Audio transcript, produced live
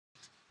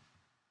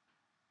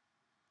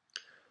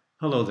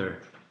Hello there,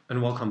 and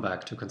welcome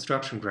back to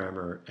Construction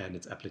Grammar and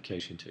its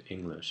application to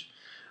English.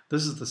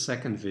 This is the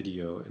second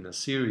video in a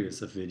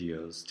series of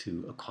videos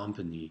to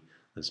accompany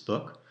this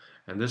book,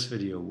 and this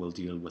video will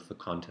deal with the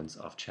contents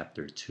of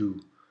Chapter 2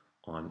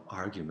 on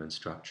argument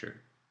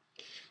structure.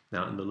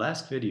 Now, in the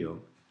last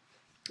video,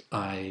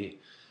 I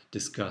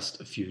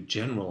discussed a few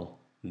general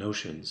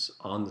notions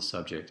on the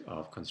subject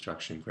of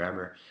construction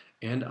grammar,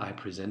 and I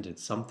presented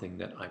something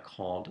that I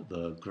called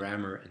the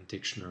grammar and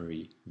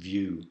dictionary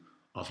view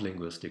of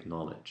linguistic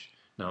knowledge.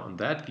 Now, in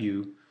that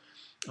view,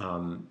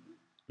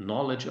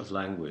 knowledge of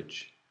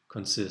language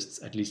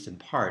consists, at least in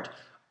part,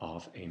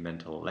 of a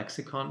mental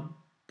lexicon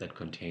that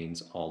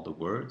contains all the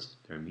words,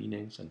 their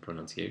meanings and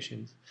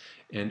pronunciations,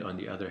 and on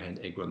the other hand,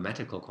 a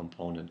grammatical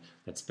component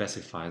that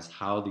specifies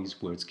how these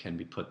words can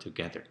be put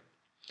together.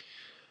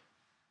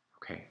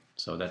 Okay,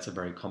 so that's a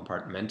very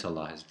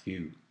compartmentalized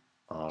view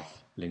of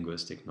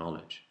linguistic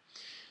knowledge.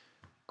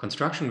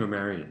 Construction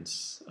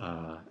grammarians,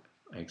 I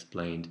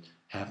explained,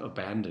 have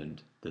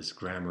abandoned this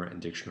grammar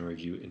and dictionary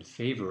view in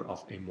favor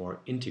of a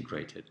more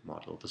integrated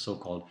model, the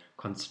so-called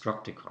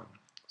constructicon.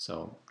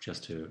 So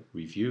just to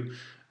review,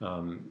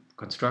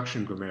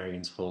 construction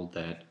grammarians hold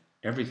that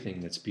everything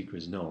that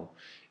speakers know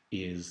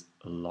is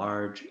a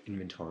large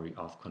inventory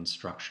of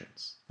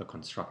constructions, the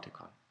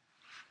constructicon.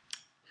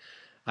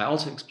 I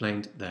also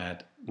explained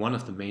that one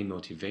of the main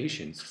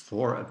motivations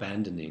for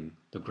abandoning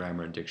the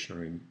grammar and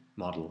dictionary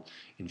model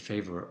in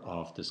favor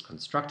of this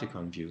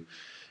constructicon view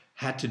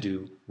had to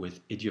do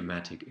with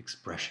idiomatic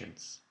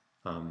expressions.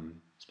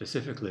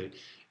 Specifically,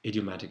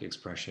 idiomatic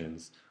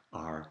expressions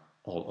are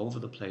all over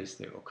the place.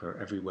 They occur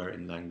everywhere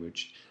in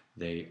language.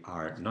 They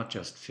are not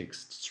just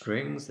fixed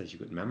strings that you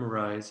could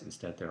memorize.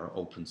 Instead, there are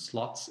open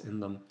slots in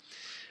them.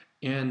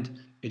 And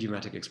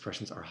idiomatic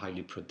expressions are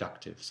highly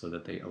productive so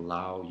that they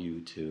allow you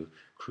to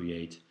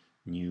create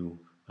new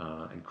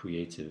and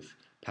creative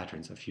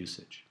patterns of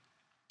usage.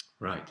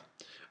 Right.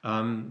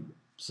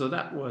 So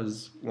that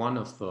was one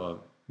of the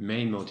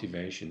main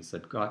motivations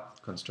that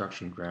got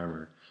construction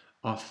grammar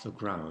off the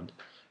ground.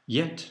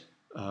 Yet,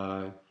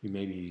 you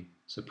may be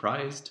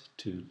surprised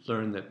to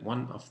learn that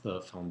one of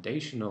the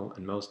foundational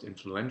and most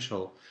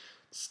influential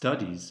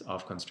studies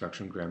of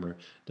construction grammar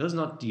does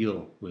not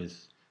deal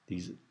with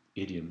these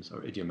idioms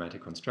or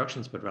idiomatic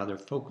constructions, but rather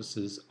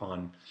focuses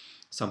on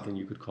something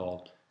you could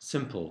call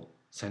simple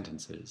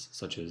sentences,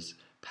 such as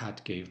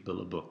Pat gave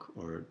Bill a book,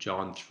 or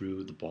John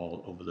threw the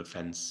ball over the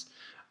fence,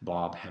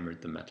 Bob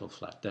hammered the metal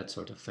flat, that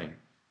sort of thing.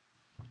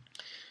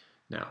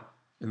 Now,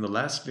 in the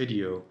last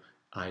video,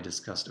 I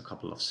discussed a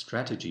couple of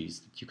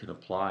strategies that you can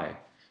apply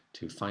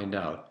to find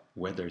out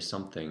whether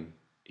something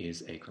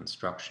is a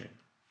construction.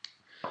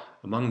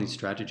 Among these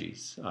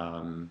strategies,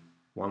 one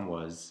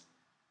was,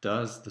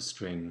 does the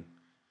string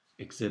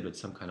exhibit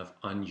some kind of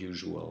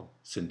unusual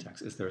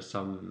syntax? Is there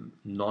some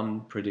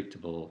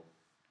non-predictable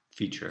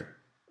feature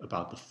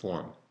about the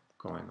form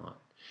going on?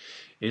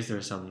 Is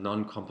there some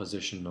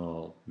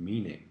non-compositional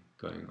meaning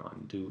going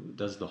on?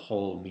 Does the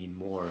whole mean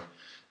more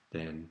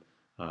than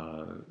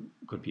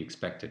could be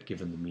expected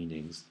given the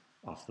meanings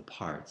of the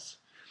parts?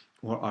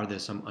 Or are there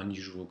some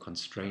unusual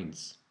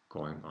constraints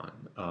going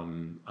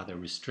on? Are there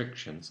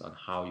restrictions on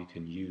how you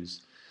can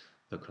use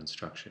the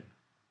construction?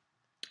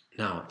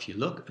 Now, if you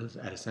look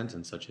at a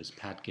sentence such as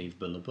Pat gave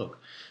Bill a book,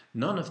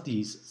 none of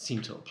these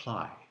seem to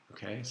apply.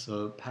 Okay,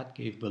 so Pat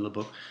gave Bill a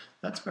book,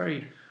 that's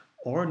very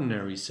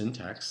ordinary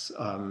syntax.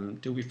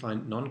 Do we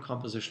find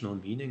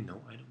non-compositional meaning?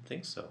 No, I don't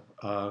think so.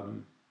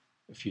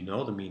 If you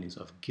know the meanings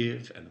of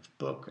give and of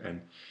book,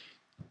 and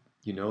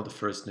you know the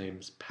first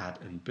names Pat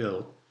and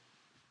Bill,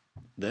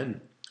 then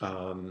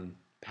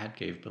Pat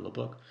gave Bill a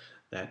book.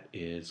 That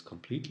is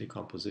completely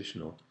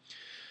compositional.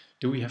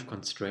 Do we have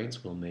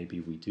constraints? Well,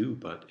 maybe we do,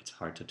 but it's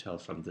hard to tell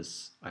from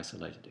this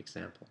isolated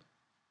example.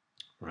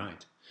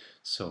 Right,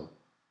 so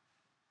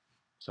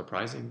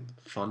surprising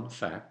fun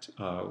fact,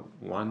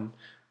 one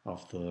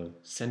of the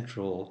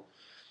central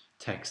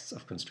texts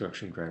of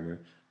construction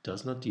grammar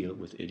does not deal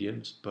with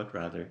idioms, but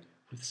rather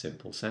with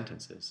simple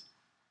sentences.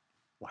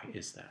 Why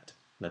is that?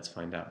 Let's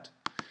find out.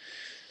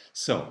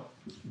 So,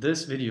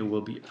 this video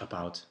will be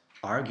about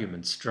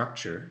argument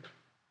structure,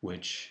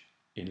 which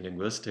in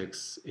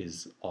linguistics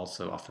is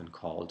also often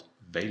called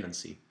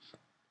valency.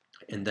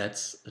 And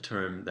that's a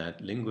term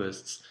that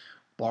linguists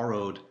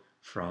borrowed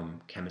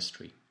from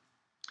chemistry.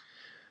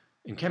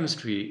 In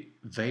chemistry,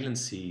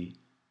 valency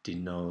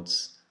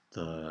denotes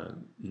the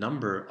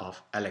number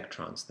of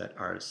electrons that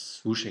are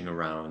swooshing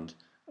around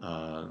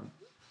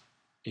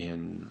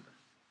in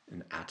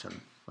an atom,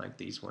 like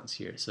these ones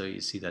here. So you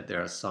see that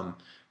there are some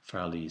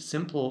fairly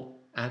simple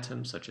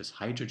atoms, such as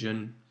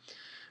hydrogen,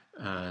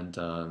 and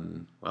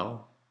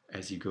well,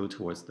 as you go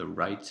towards the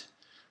right,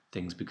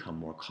 things become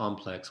more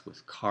complex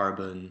with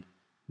carbon,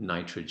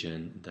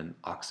 nitrogen, and then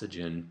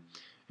oxygen.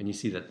 And you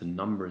see that the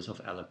numbers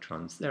of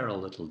electrons, they're a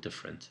little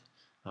different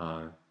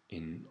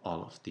in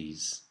all of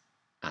these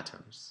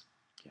atoms.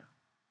 Yeah,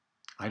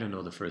 I don't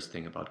know the first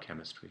thing about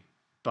chemistry,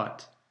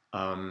 but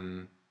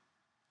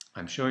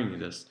I'm showing you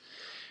this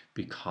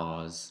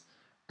because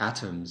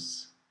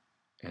atoms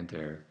and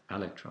their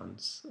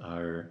electrons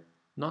are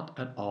not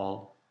at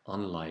all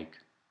unlike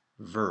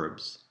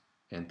verbs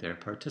and their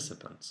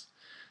participants.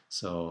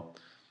 So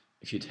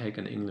if you take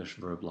an English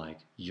verb like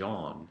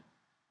yawn,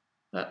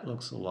 that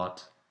looks a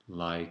lot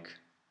like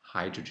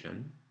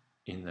hydrogen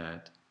in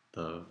that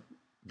the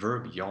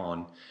verb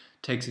yawn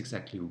takes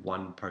exactly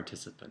one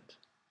participant,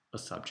 a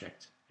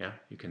subject. Yeah,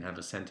 you can have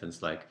a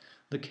sentence like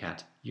the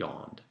cat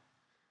yawned,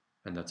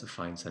 and that's a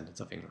fine sentence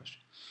of English.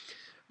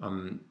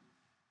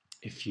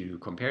 If you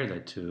compare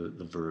that to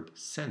the verb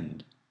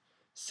send,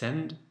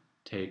 send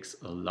takes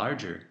a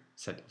larger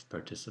set of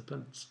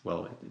participants.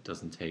 Well, it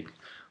doesn't take,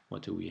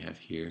 what do we have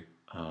here?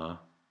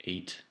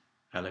 8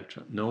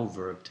 electrons. No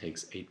verb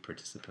takes 8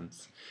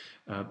 participants,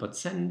 but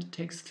send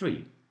takes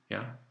 3.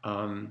 Yeah,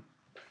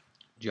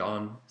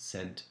 John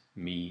sent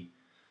me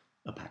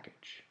a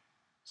package.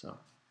 So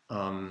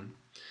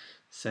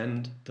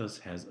send thus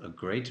has a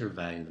greater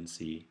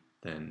valency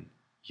than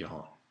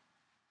yawn.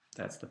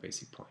 That's the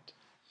basic point.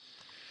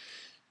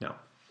 Now,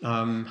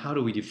 how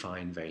do we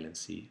define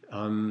valency?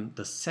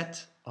 The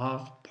set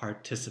of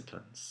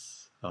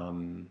participants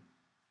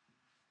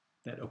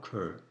that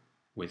occur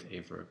with a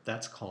verb,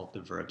 that's called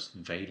the verb's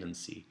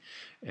valency.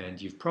 And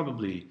you've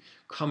probably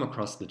come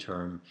across the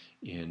term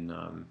in,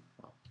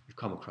 you've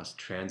come across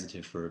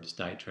transitive verbs,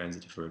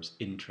 ditransitive verbs,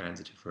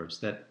 intransitive verbs.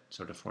 That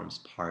sort of forms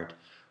part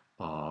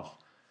of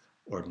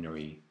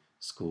ordinary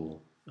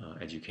school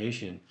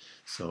education.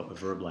 So a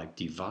verb like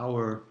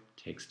devour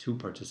takes 2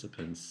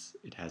 participants.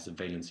 It has a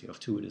valency of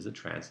 2. It is a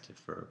transitive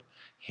verb.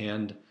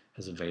 Hand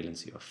has a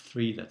valency of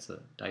 3. That's a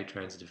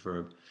ditransitive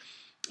verb.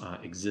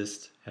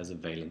 Exist has a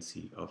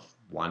valency of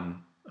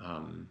 1.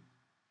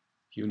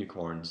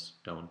 Unicorns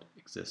don't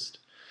exist.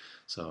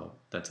 So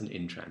that's an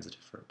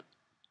intransitive verb.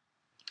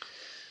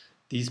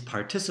 These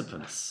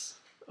participants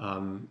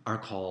are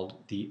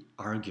called the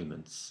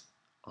arguments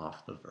of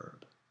the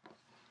verb.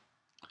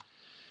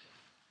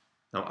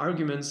 Now,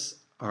 arguments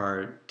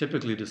are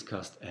typically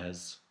discussed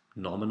as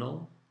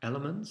nominal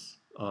elements.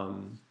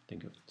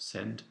 Think of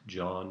sent,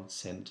 John,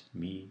 sent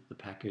me the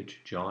package,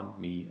 John,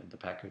 me, and the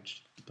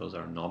package. Those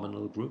are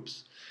nominal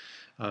groups.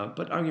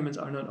 But arguments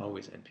are not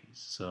always NPs,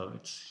 so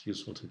it's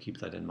useful to keep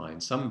that in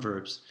mind. Some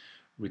verbs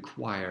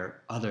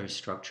require other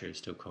structures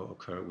to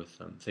co-occur with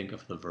them. Think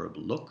of the verb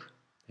look.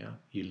 Yeah,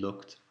 he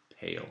looked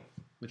pale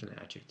with an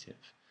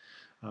adjective.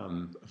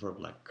 A verb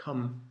like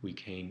come, we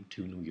came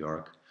to New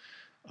York.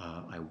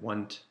 I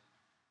want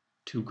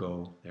to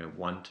go. There,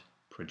 want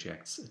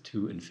projects a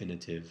to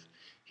infinitive.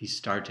 He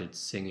started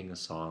singing a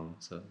song.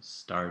 So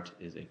start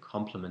is a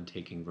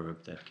complement-taking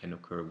verb that can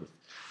occur with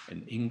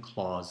an ing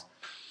clause.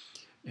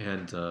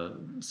 And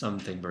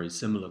something very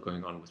similar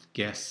going on with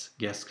guess.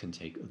 Guess can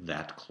take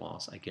that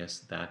clause. I guess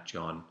that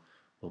John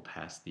will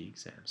pass the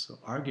exam. So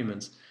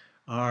arguments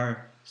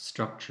are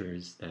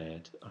structures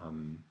that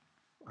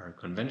are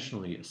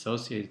conventionally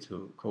associated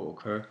to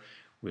co-occur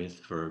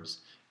with verbs,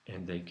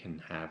 and they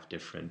can have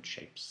different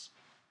shapes.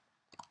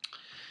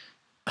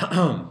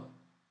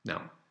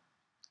 Now,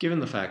 given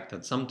the fact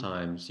that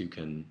sometimes you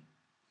can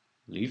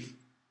leave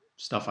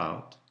stuff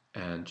out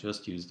and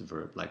just use the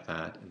verb like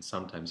that, and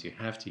sometimes you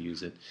have to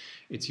use it,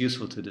 it's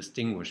useful to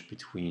distinguish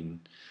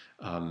between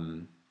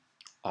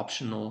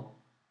optional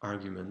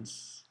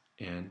arguments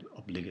and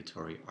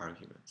obligatory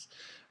arguments.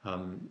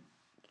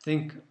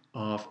 Think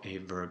of a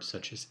verb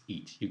such as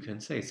eat. You can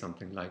say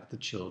something like the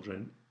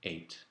children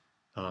ate.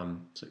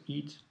 So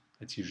eat,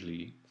 it's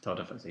usually thought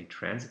of as a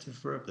transitive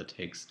verb that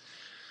takes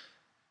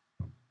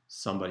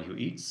somebody who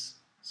eats,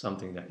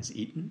 something that is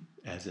eaten,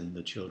 as in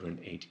the children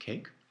ate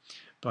cake.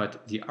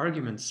 But the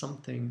argument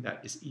something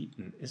that is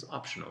eaten is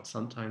optional.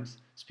 Sometimes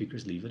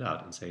speakers leave it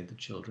out and say the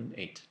children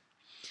ate.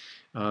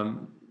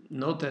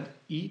 Note that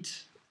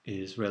eat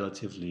is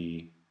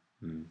relatively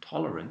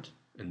tolerant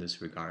in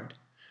this regard,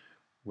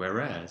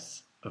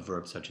 whereas a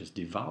verb such as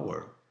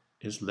devour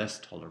is less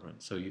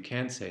tolerant. So you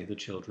can't say the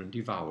children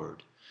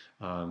devoured.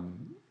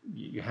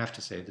 You have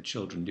to say the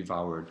children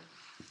devoured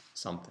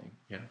something,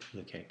 yeah,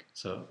 the cake.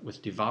 So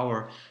with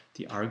devour,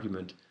 the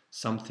argument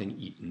something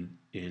eaten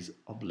is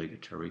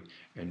obligatory,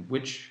 and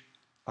which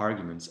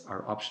arguments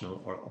are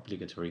optional or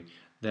obligatory,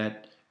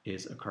 that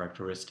is a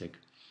characteristic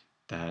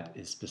that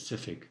is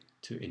specific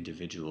to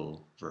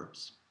individual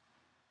verbs.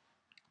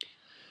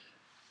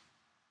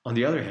 On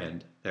the other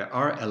hand, there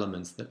are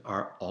elements that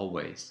are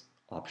always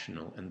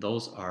optional, and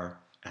those are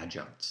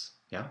adjuncts.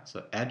 Yeah,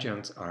 so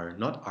adjuncts are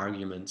not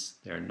arguments,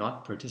 they're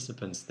not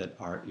participants that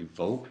are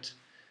evoked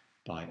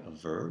by a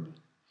verb,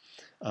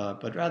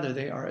 but rather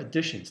they are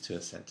additions to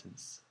a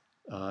sentence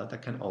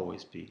that can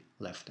always be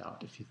left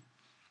out. If you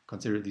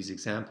consider these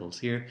examples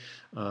here,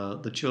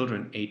 the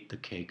children ate the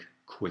cake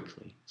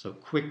quickly. So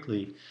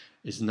quickly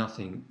is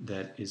nothing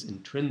that is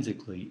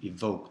intrinsically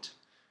evoked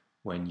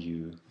when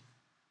you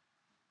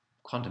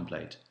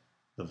contemplate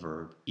the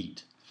verb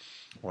eat.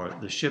 Or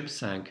the ship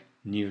sank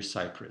near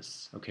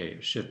Cyprus. Okay,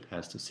 a ship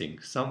has to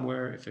sink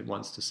somewhere if it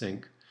wants to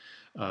sink,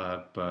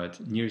 but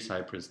near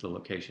Cyprus, the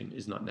location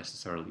is not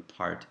necessarily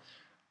part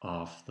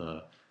of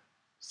the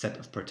set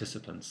of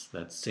participants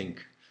that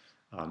sink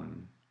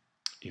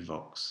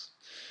evokes.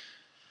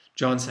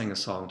 John sang a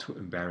song to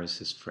embarrass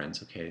his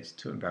friends. Okay,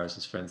 to embarrass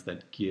his friends,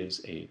 that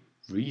gives a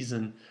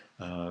reason,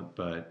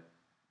 but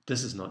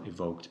this is not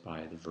evoked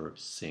by the verb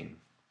sing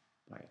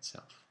by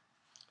itself.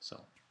 So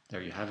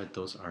there you have it.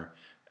 Those are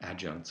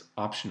adjuncts,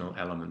 optional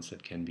elements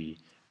that can be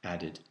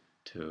added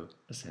to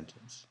a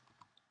sentence.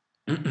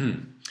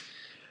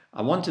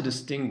 I want to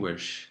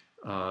distinguish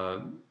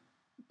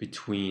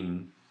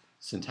between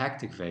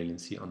syntactic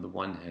valency on the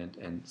one hand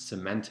and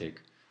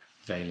semantic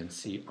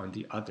valency on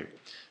the other.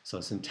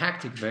 So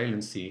syntactic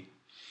valency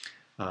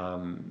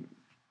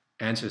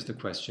answers the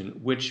question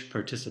which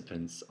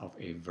participants of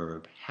a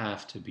verb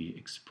have to be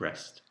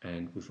expressed.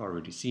 And we've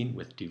already seen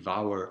with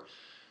devour,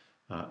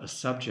 a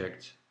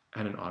subject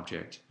and an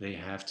object, they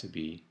have to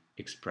be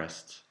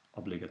expressed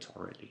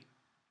obligatorily.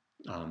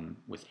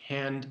 With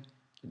hand,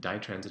 a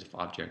ditransitive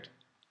object,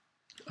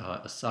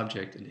 a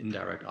subject, an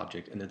indirect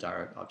object, and a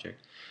direct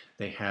object,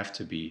 they have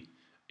to be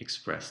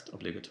expressed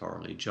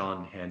obligatorily.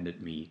 John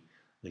handed me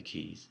the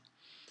keys.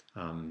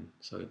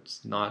 So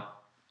it's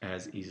not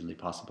as easily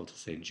possible to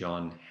say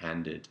John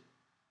handed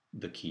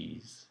the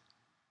keys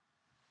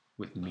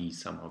with me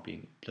somehow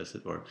being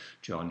implicit, or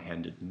John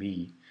handed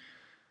me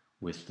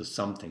with the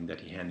something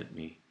that he handed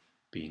me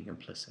being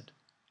implicit.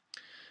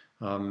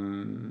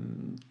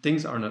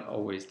 Things are not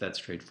always that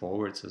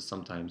straightforward, so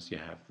sometimes you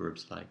have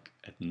verbs like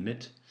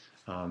admit.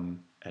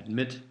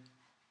 Admit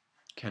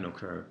can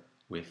occur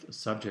with a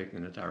subject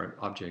and a direct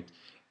object,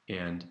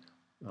 and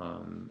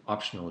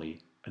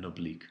optionally an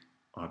oblique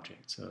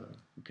object. So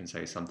you can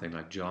say something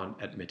like John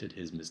admitted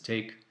his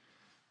mistake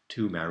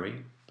to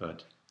Mary,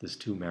 but this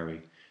to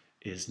Mary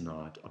is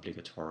not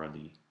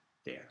obligatorily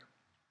there.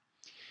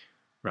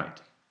 Right,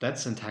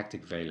 that's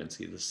syntactic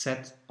valency, the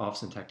set of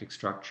syntactic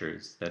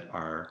structures that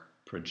are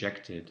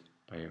projected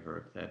by a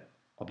verb that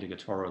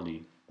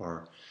obligatorily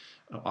or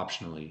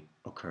optionally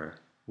occur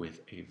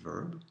with a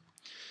verb.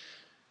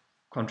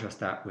 Contrast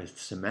that with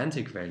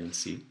semantic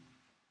valency.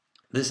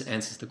 This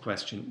answers the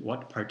question,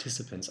 what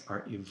participants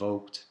are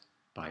evoked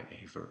by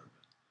a verb?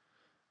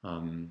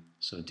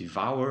 So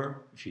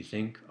devour, if you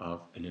think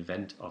of an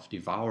event of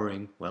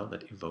devouring, well,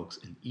 that evokes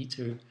an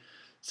eater,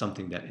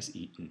 something that is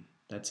eaten.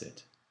 That's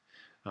it.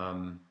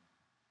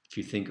 If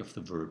you think of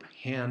the verb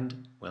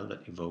hand, well,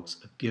 that evokes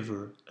a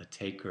giver, a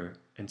taker,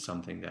 and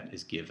something that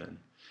is given.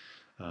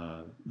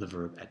 The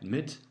verb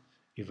admit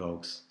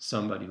evokes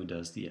somebody who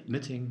does the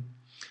admitting,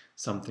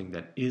 something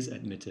that is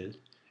admitted,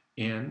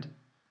 and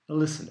a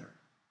listener.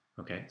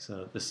 Okay,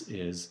 so this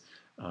is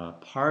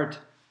part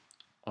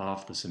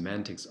of the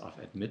semantics of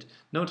admit.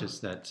 Notice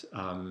that,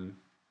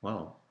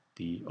 well,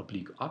 the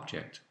oblique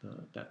object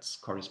that's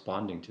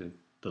corresponding to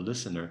the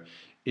listener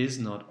is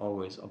not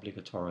always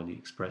obligatorily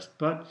expressed,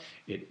 but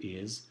it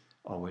is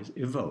always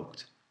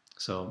evoked.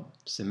 So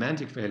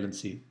semantic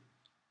valency,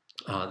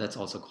 that's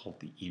also called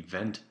the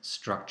event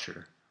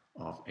structure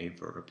of a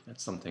verb.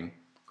 That's something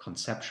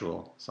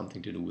conceptual,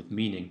 something to do with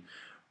meaning,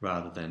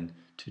 rather than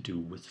to do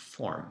with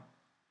form.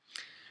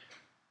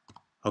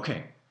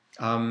 Okay,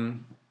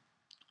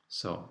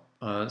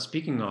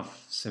 speaking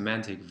of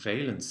semantic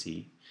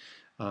valency,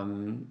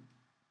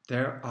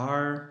 there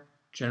are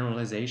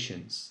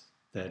generalizations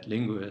that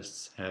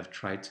linguists have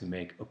tried to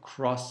make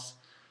across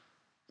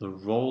the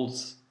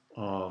roles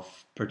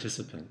of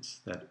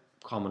participants that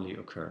commonly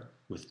occur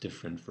with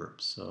different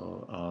verbs.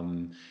 So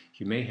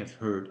you may have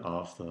heard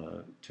of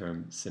the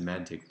term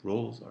semantic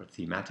roles or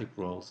thematic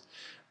roles.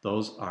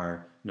 Those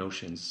are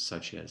notions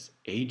such as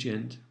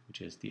agent,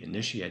 which is the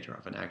initiator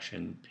of an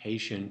action,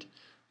 patient,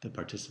 the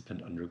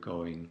participant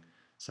undergoing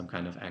some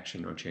kind of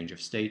action or change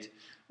of state,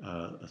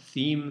 a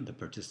theme, the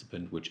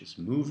participant which is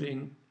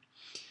moving,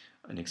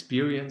 an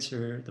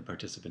experiencer, the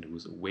participant who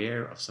is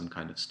aware of some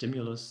kind of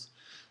stimulus,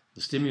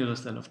 the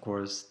stimulus then, of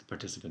course, the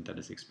participant that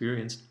is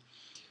experienced,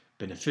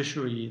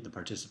 beneficiary, the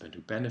participant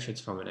who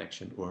benefits from an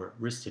action, or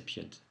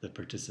recipient, the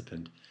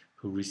participant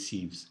who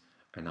receives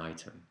an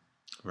item.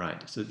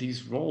 Right, so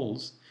these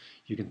roles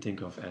you can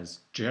think of as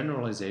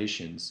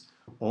generalizations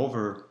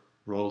over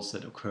roles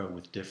that occur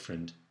with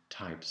different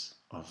types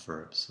of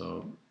verbs.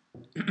 So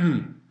if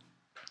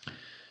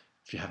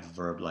you have a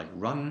verb like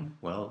run,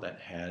 well, that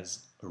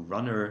has a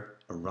runner.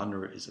 A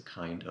runner is a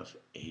kind of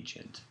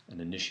agent, an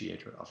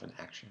initiator of an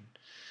action.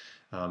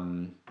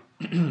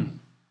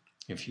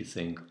 If you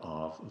think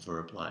of a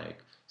verb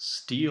like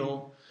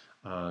steal,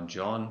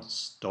 John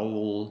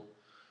stole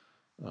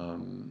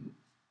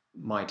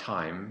my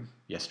time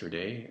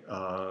yesterday.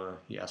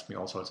 He asked me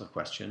all sorts of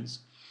questions.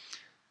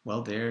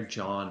 Well, there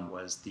John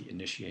was the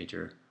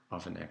initiator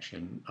of an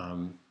action.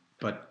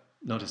 But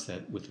notice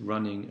that with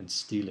running and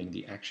stealing,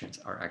 the actions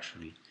are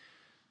actually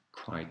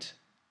quite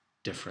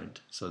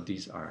different. So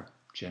these are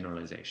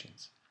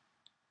generalizations.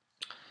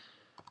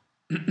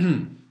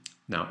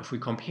 Now, if we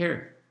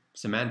compare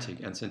semantic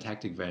and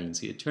syntactic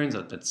valency, it turns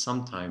out that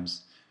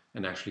sometimes,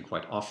 and actually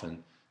quite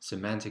often,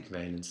 semantic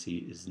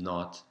valency is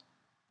not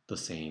the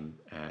same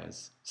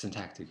as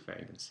syntactic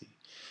valency.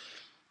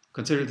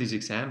 Consider these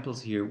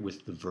examples here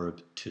with the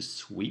verb to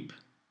sweep.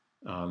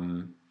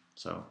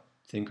 So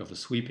think of a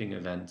sweeping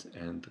event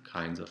and the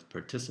kinds of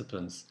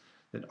participants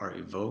that are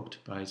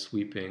evoked by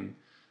sweeping.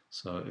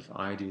 So if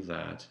I do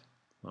that,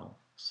 well,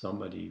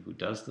 somebody who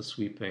does the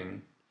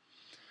sweeping,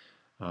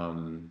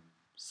 some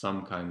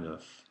kind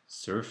of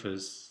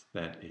surface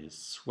that is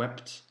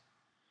swept,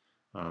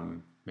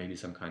 maybe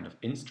some kind of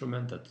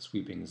instrument that the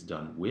sweeping is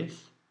done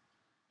with,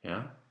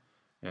 yeah.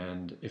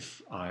 And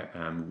if I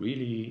am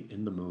really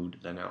in the mood,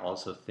 then I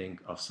also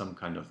think of some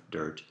kind of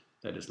dirt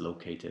that is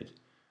located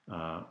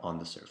on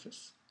the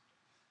surface.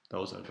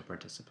 Those are the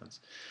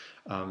participants.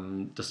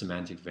 The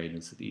semantic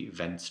valence, the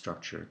event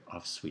structure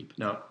of sweep.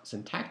 Now,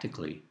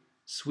 syntactically,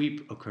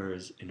 sweep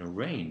occurs in a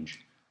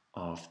range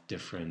of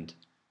different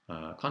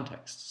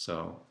contexts.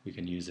 So we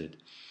can use it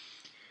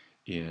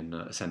in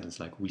a sentence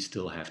like, we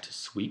still have to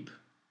sweep.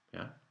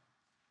 Yeah,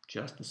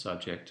 just the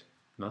subject,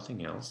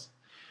 nothing else.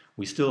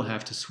 We still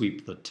have to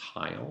sweep the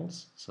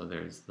tiles. So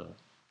there's the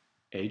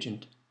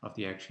agent of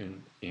the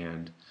action,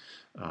 and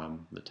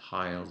the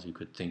tiles, you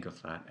could think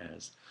of that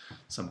as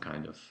some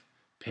kind of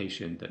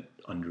patient that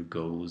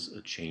undergoes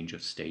a change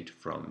of state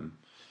from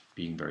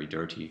being very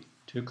dirty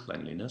to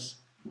cleanliness.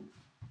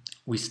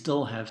 We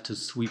still have to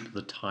sweep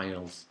the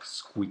tiles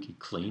squeaky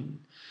clean.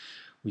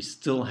 We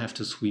still have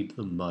to sweep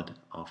the mud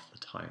off the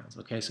tiles.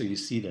 Okay, so you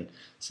see that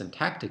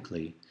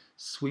syntactically,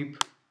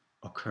 sweep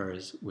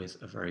occurs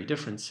with a very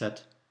different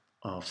set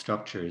of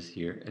structures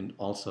here, and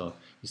also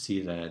you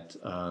see that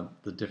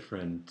the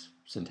different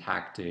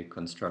syntactic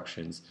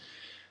constructions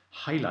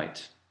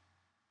highlight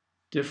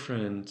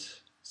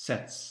different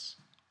sets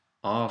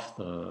of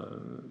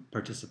the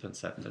participant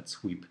set that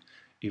sweep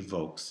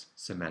evokes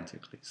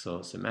semantically.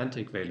 So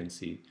semantic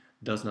valency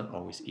does not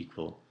always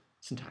equal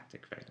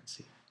syntactic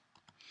valency.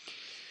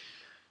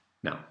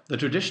 Now, the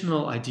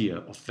traditional idea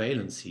of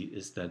valency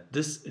is that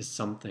this is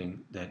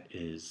something that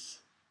is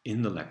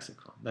in the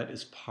lexicon, that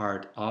is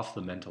part of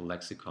the mental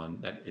lexicon,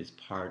 that is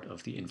part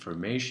of the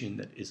information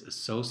that is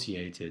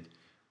associated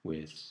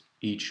with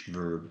each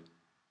verb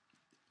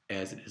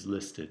as it is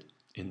listed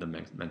in the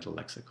mental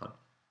lexicon.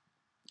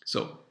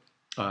 So,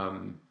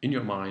 in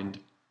your mind,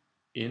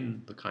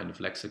 in the kind of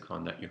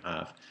lexicon that you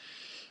have,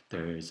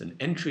 there is an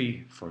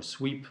entry for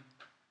sweep,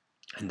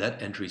 and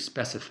that entry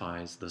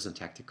specifies the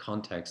syntactic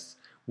context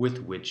with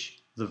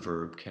which the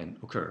verb can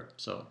occur.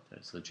 So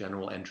there's a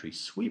general entry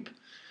sweep,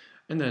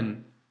 and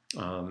then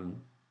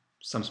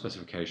some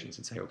specifications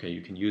that say, okay,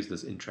 you can use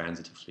this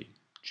intransitively.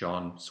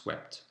 John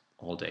swept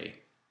all day.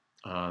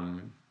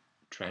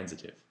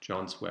 Transitive,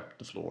 John swept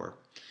the floor.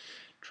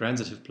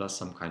 Transitive plus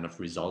some kind of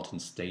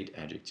resultant state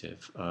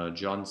adjective.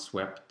 John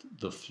swept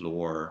the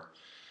floor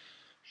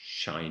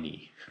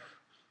shiny.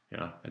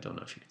 Yeah, I don't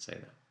know if you can say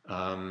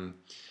that.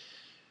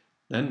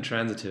 Then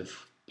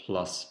transitive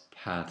plus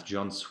path.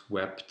 John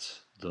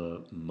swept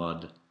the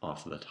mud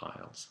off the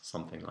tiles,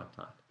 something like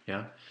that.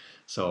 Yeah.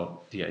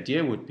 So the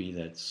idea would be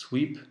that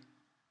sweep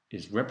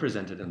is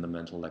represented in the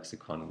mental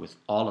lexicon with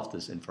all of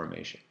this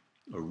information,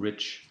 a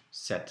rich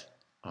set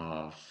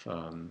of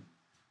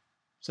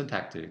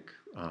syntactic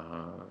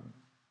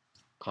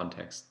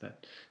context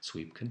that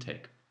sweep can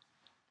take.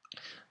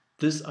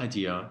 This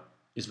idea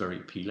is very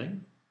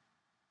appealing,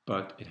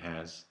 but it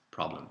has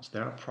problems.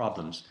 There are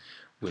problems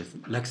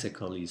with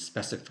lexically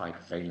specified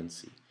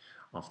valency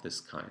of this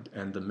kind.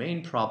 And the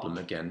main problem,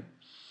 again,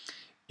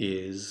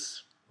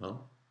 is,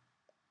 well,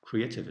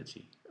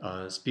 creativity.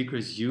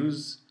 Speakers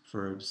use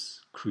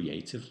verbs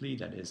creatively,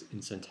 that is,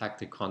 in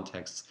syntactic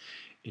contexts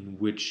in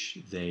which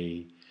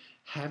they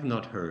have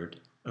not heard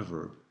a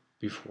verb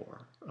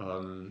before.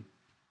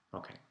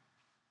 Okay,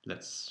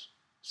 let's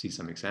see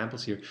some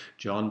examples here.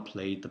 John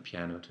played the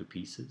piano to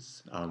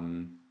pieces.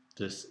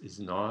 This is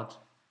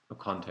not a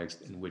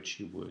context in which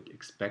you would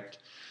expect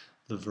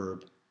the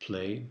verb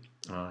play.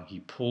 He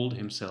pulled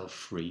himself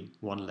free,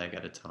 one leg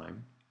at a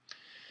time.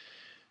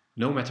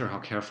 No matter how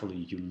carefully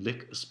you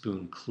lick a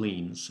spoon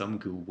clean, some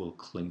goo will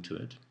cling to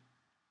it.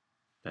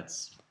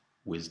 That's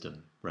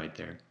wisdom right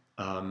there.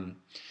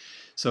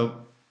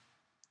 So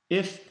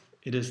if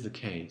it is the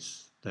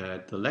case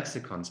that the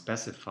lexicon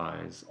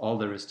specifies all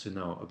there is to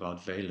know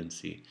about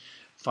valency,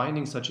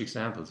 finding such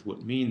examples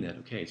would mean that,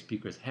 okay,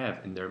 speakers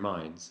have in their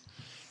minds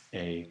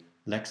a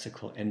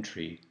lexical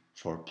entry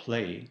for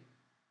play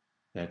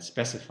that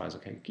specifies,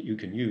 okay, you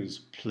can use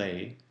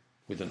play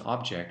with an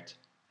object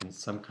in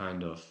some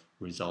kind of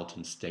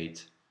resultant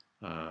state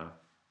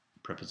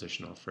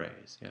prepositional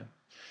phrase. Yeah.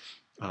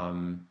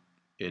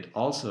 It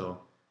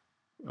also,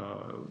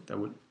 there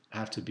would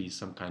have to be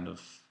some kind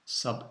of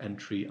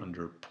sub-entry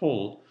under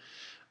pull,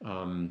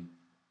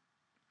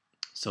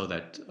 so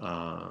that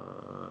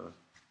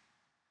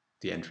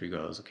the entry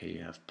goes, okay,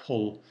 you have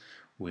pull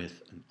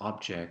with an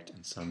object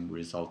and some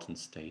resultant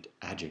state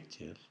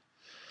adjective.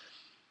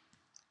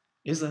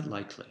 Is that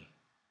likely?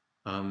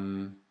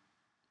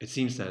 It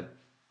seems that,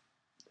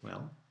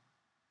 well,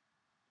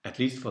 at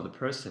least for the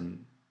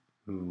person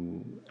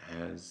who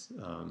has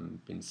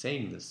been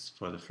saying this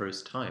for the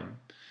first time,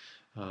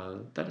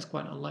 that is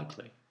quite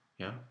unlikely.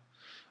 Yeah.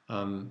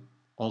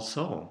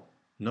 Also,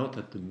 note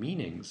that the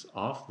meanings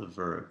of the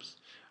verbs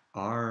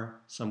are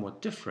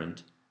somewhat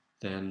different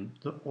than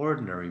the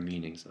ordinary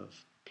meanings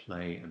of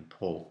play and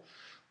pull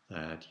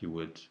that you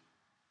would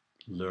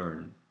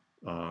learn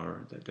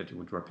or that you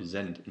would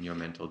represent in your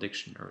mental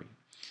dictionary.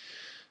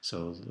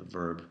 So the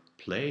verb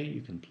play,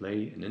 you can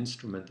play an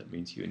instrument. That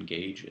means you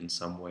engage in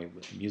some way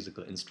with a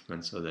musical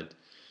instrument so that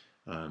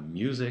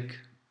music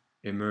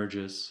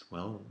emerges.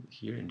 Well,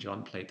 here in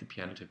John played the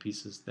piano to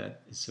pieces,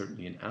 that is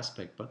certainly an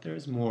aspect, but there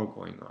is more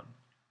going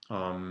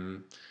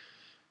on.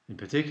 In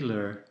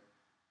particular,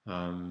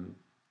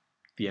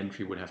 the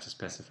entry would have to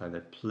specify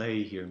that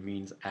play here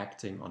means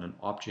acting on an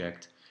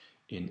object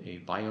in a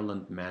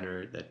violent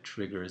manner that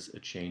triggers a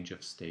change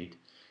of state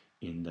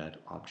in that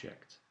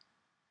object.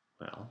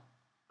 Well,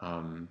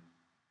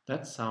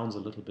 that sounds a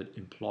little bit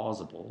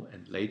implausible,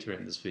 and later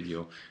in this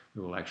video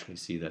we will actually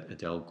see that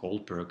Adele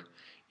Goldberg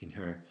in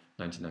her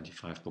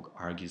 1995 book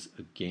argues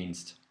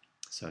against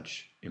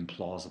such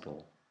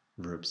implausible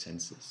verb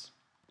senses.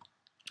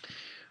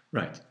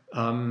 Right.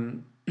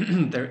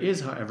 There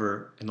is,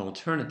 however, an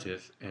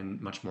alternative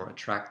and much more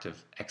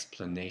attractive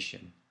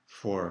explanation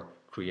for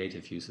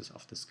creative uses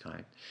of this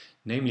kind,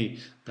 namely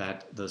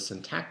that the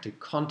syntactic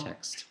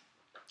context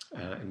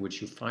in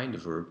which you find a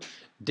verb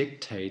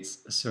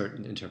dictates a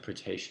certain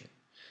interpretation.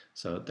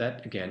 So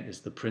that, again,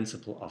 is the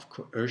principle of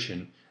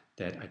coercion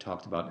that I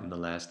talked about in the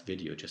last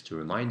video. Just to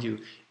remind you,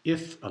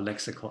 if a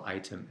lexical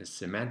item is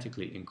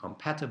semantically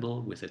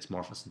incompatible with its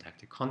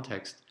morphosyntactic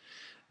context,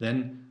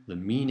 then the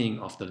meaning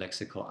of the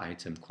lexical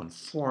item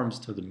conforms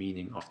to the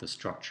meaning of the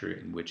structure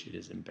in which it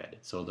is embedded.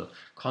 So the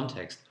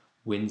context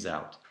wins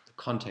out. The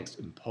context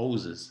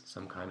imposes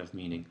some kind of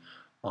meaning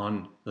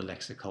on the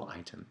lexical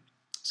item.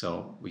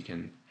 So we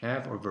can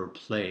have our verb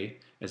play,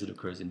 as it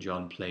occurs in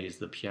John plays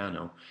the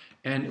piano,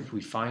 and if we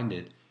find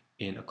it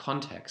in a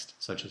context,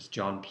 such as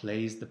John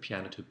plays the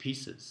piano to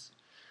pieces,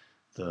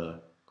 the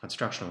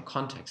constructional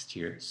context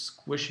here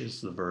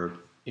squishes the verb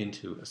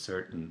into a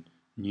certain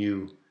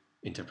new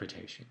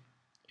interpretation,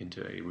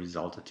 into a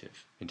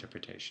resultative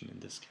interpretation in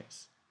this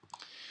case.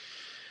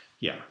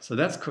 Yeah, so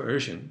that's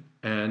coercion,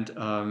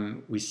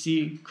 and we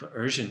see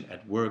coercion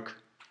at work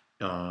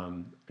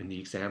in the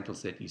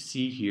examples that you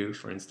see here.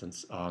 For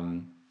instance,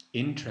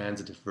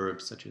 intransitive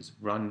verbs such as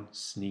run,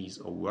 sneeze,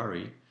 or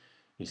worry,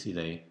 you see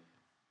they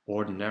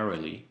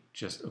ordinarily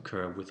just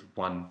occur with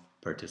one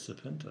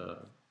participant,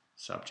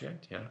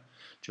 subject. Yeah,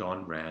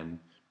 John ran,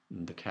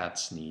 the cat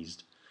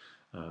sneezed,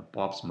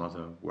 Bob's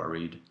mother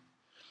worried.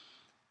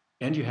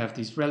 And you have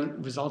these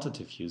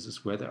resultative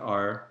uses where there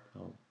are,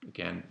 well,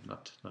 again,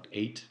 not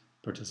 8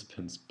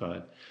 participants,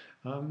 but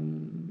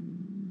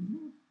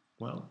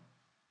well,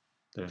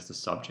 there's the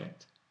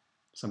subject,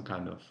 some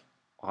kind of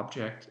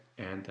object,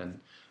 and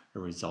then a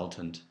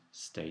resultant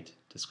state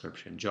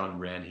description. John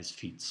ran, his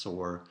feet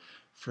sore.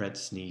 Fred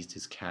sneezed,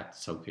 his cat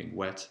soaking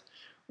wet.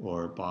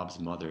 Or Bob's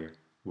mother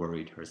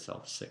worried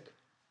herself sick.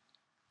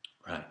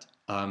 Right.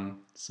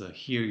 So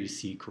here you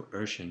see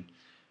coercion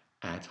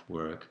at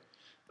work.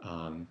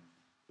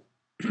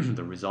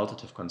 The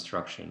resultative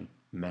construction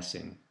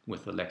messing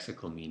with the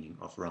lexical meaning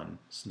of run,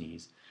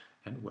 sneeze,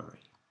 and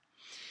worry.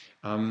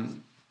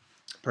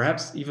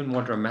 Perhaps even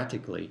more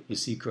dramatically, you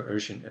see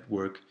coercion at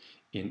work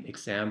in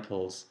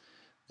examples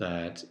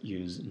that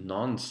use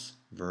nonce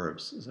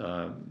verbs,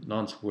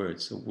 nonce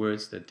words, so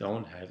words that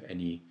don't have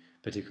any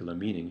particular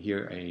meaning.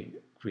 Here I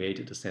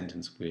created a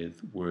sentence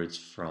with words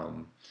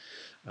from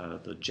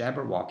the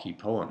Jabberwocky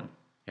poem,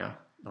 yeah,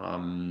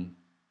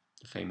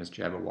 the famous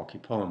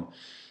Jabberwocky poem.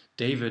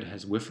 David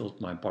has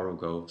whiffled my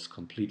borogoves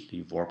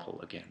completely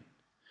vorpal again.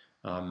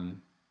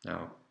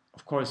 Now,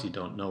 of course, you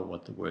don't know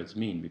what the words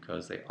mean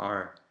because they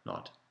are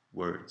not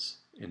words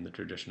in the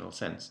traditional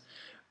sense.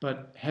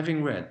 But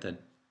having read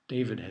that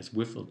David has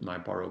whiffled my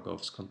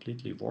borogoves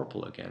completely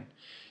vorpal again,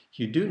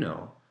 you do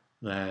know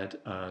that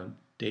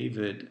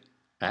David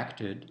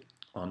acted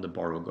on the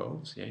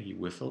borogoves. Yeah, he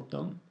whiffled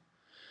them.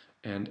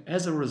 And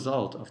as a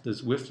result of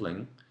this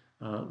whiffling,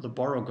 the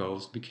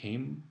borogoves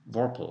became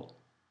vorpal.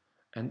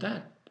 And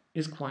that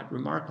is quite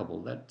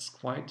remarkable. That's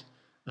quite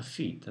a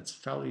feat. That's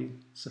fairly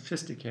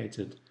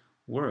sophisticated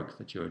work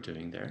that you're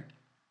doing there.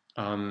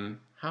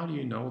 How do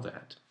you know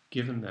that,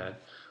 given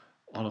that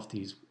all of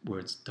these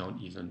words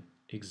don't even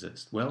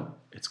exist? Well,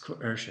 it's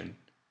coercion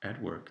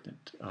at work,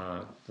 that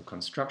the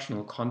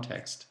constructional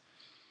context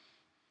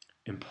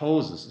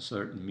imposes a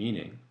certain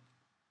meaning,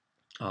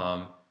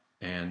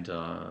 and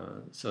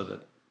so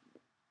that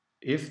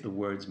if the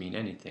words mean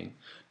anything,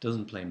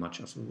 doesn't play much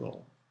of a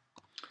role.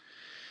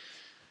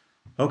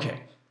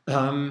 Okay,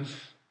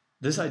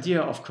 this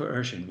idea of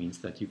coercion means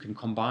that you can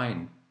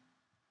combine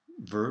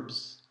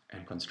verbs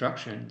and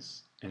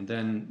constructions, and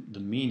then the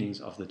meanings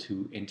of the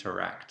two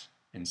interact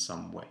in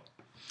some way.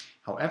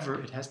 However,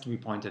 it has to be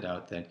pointed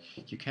out that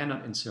you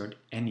cannot insert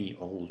any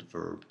old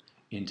verb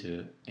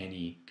into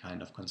any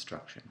kind of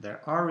construction.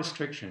 There are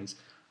restrictions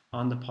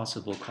on the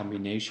possible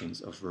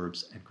combinations of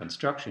verbs and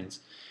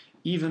constructions,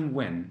 even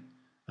when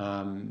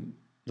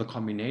the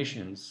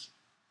combinations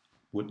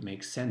would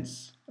make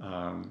sense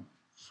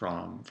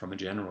from a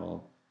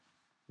general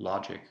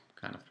logic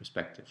kind of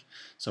perspective.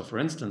 So for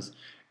instance,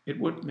 it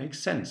would make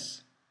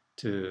sense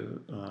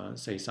to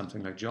say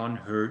something like John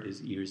heard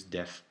his ears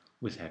deaf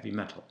with heavy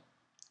metal.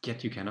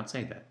 Yet you cannot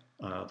say that.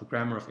 The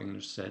grammar of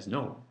English says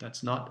no,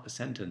 that's not a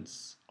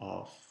sentence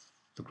of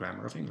the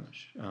grammar of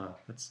English.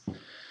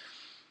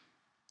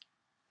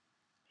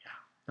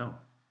 No.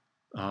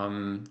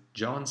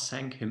 John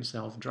sank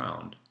himself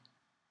drowned.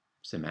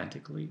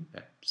 Semantically,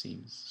 that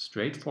seems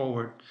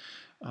straightforward,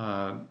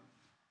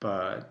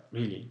 but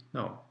really,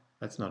 no,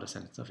 that's not a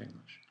sentence of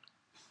English.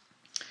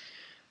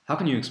 How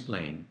can you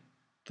explain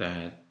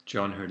that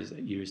John heard his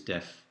ears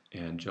deaf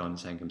and John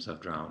sank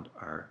himself drowned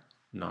are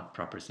not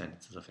proper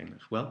sentences of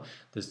English? Well,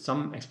 there's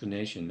some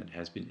explanation that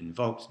has been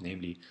invoked,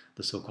 namely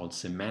the so-called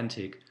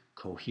semantic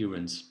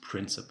coherence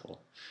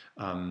principle.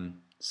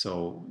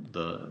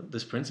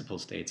 This principle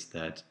states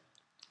that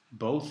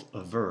both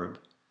a verb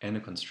and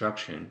a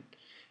construction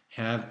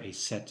have a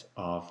set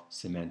of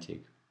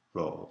semantic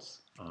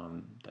roles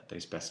that they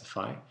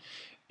specify,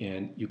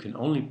 and you can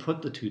only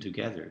put the two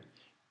together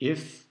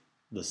if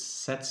the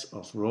sets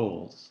of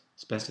roles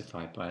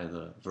specified by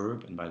the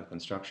verb and by the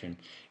construction,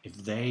 if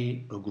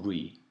they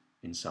agree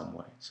in some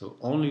way. So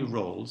only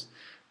roles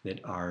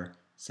that are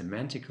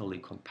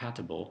semantically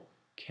compatible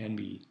can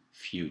be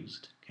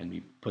fused, can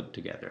be put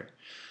together.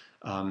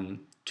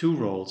 Two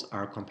roles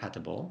are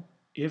compatible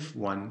if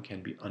one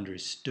can be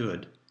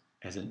understood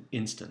as an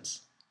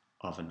instance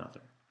of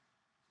another.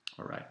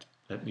 All right,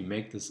 let me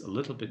make this a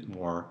little bit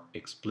more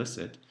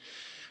explicit.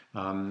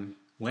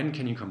 When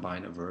can you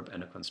combine a verb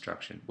and a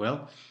construction?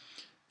 Well,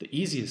 the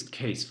easiest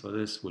case for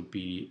this would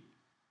be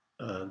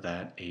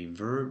that a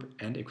verb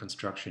and a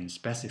construction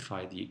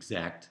specify the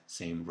exact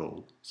same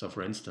role. So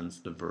for instance,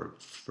 the verb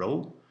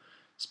throw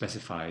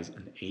specifies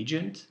an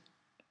agent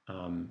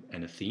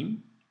and a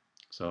theme.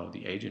 So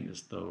the agent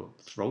is the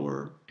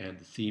thrower and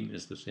the theme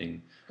is the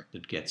thing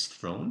that gets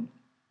thrown.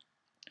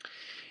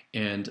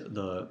 And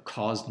the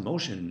caused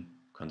motion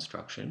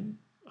construction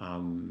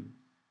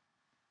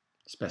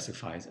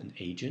specifies an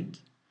agent,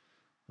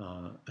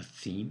 a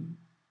theme,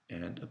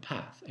 and a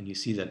path. And you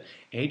see that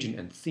agent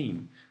and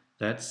theme,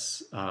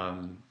 that's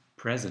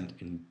present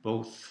in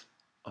both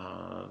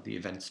the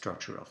event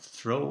structure of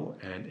throw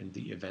and in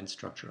the event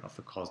structure of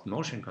the caused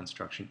motion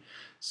construction.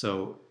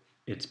 So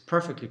it's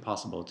perfectly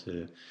possible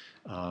to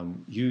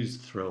use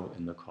throw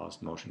in the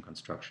caused motion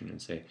construction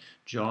and say,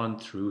 John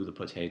threw the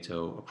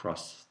potato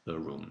across the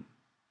room.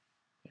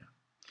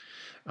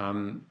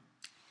 Yeah.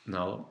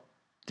 Now,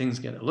 things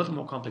get a little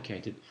more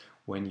complicated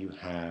when you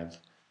have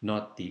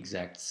not the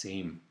exact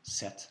same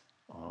set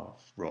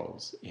of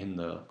roles in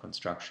the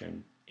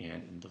construction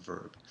and in the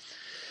verb.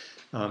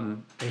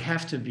 They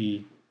have to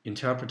be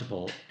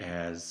interpretable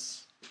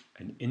as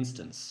an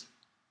instance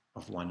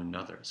of one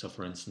another. So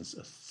for instance,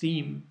 a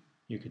theme,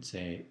 you could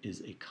say,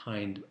 is a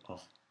kind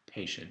of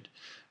patient.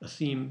 A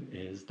theme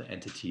is the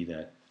entity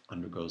that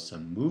undergoes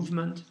some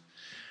movement,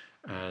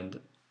 and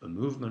a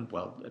movement,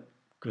 well, it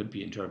could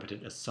be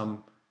interpreted as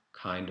some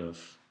kind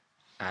of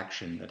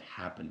action that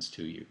happens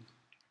to you.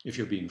 If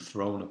you're being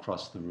thrown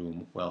across the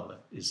room, well,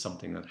 that is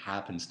something that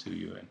happens to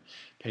you, and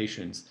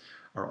patients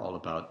are all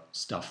about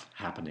stuff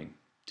happening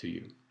to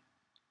you.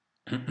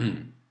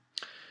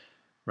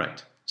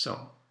 Right,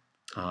 so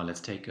let's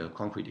take a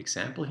concrete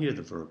example here.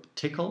 The verb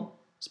tickle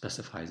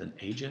specifies an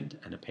agent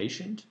and a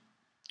patient.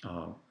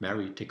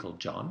 Mary tickled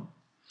John.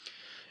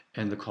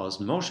 And the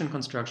caused motion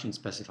construction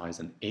specifies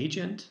an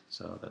agent,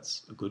 so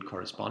that's a good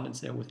correspondence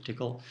there with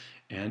tickle,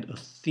 and a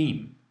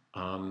theme.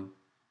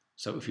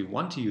 So if you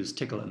want to use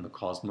tickle in the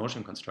caused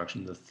motion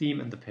construction, the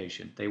theme and the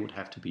patient, they would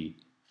have to be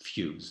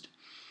fused.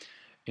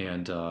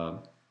 And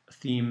a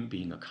theme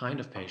being a kind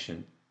of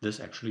patient, this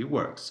actually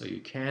works. So you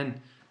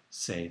can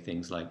say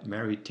things like,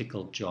 Mary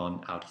tickled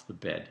John out of the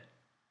bed.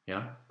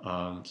 Yeah.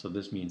 So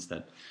this means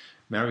that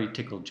Mary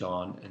tickled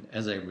John, and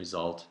as a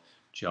result,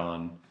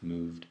 John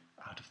moved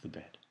out of the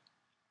bed.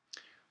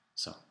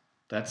 So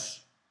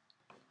that's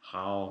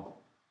how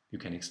you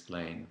can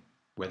explain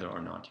whether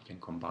or not you can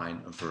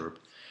combine a verb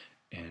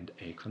and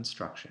a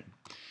construction.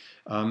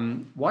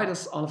 Why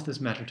does all of this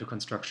matter to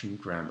construction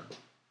grammar?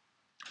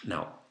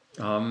 Now,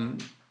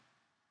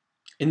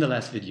 in the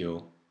last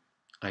video,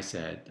 I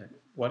said that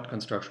what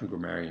construction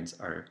grammarians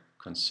are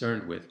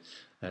concerned with,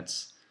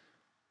 that's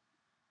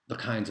the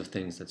kinds of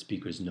things that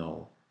speakers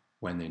know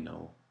when they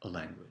know a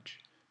language.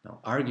 Now,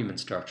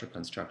 argument structure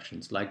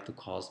constructions, like the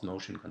caused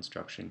motion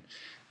construction,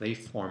 they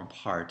form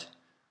part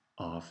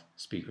of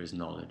speakers'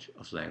 knowledge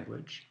of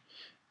language,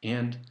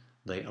 and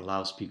they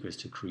allow speakers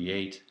to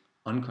create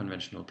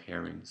unconventional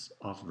pairings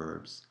of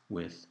verbs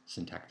with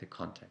syntactic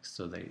context.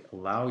 So they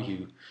allow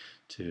you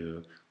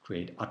to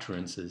create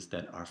utterances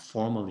that are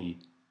formally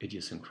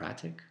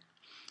idiosyncratic,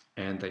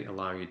 and they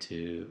allow you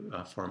to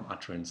form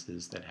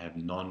utterances that have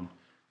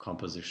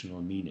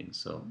non-compositional meaning.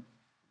 So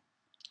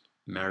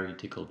Mary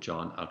tickled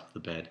John out of the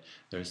bed.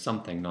 There is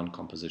something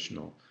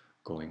non-compositional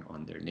going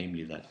on there,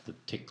 namely that the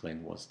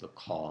tickling was the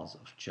cause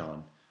of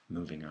John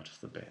moving out of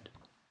the bed.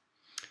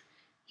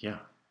 Yeah,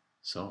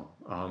 so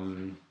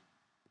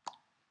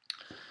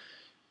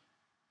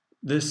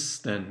this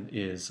then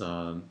is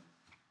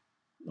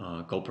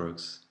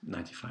Goldberg's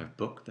 95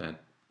 book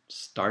that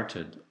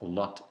started a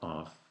lot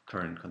of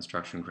current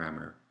construction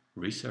grammar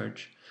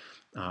research.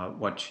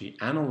 What she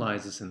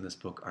analyzes in this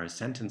book are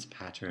sentence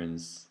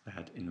patterns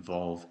that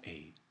involve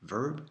a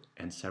verb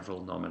and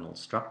several nominal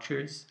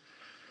structures.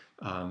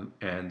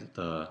 And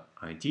the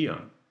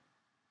idea,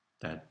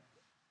 that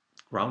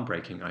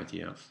groundbreaking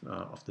idea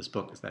of this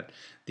book, is that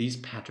these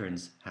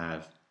patterns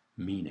have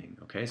meaning.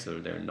 Okay, so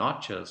they're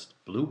not just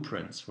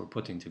blueprints for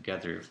putting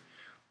together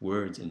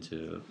words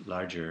into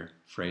larger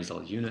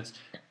phrasal units.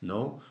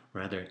 No,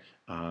 rather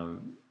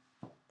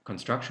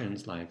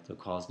constructions like the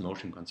caused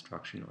motion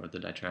construction or the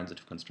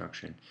ditransitive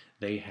construction,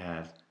 they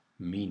have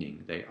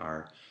meaning. They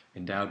are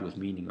endowed with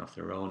meaning of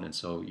their own, and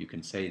so you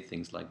can say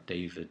things like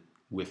David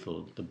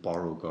whiffled the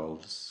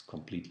borogoves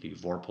completely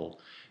vorpal,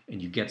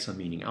 and you get some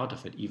meaning out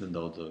of it, even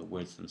though the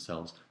words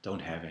themselves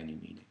don't have any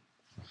meaning.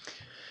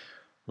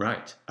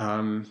 Right.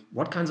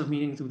 What kinds of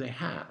meaning do they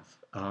have?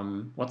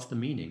 What's the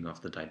meaning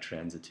of the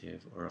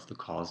ditransitive or of the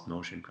caused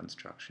motion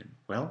construction?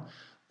 Well,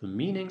 the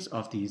meanings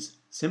of these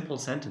simple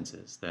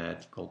sentences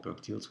that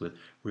Goldberg deals with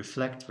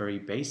reflect very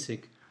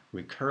basic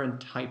recurrent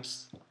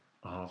types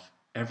of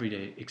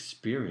everyday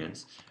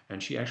experience,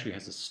 and she actually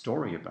has a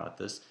story about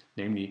this,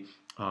 namely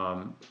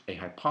a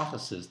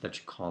hypothesis that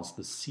she calls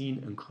the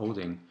scene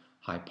encoding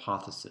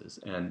hypothesis.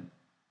 And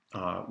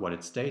what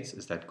it states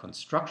is that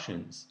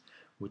constructions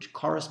which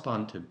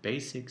correspond to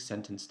basic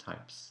sentence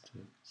types, to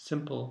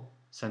simple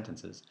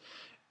sentences,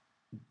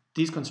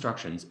 these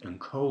constructions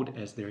encode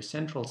as their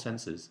central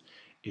senses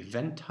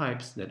event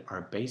types that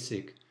are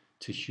basic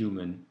to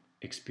human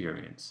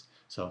experience.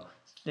 So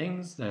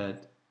things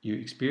that you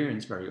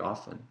experience very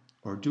often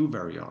or do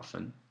very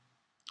often,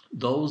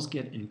 those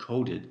get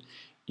encoded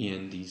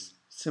in these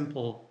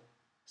simple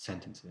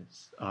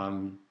sentences.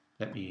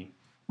 Let me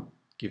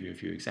give you a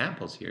few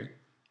examples here.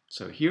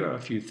 So here are a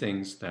few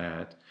things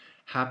that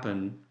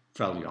happen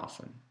fairly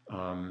often.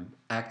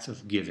 Acts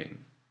of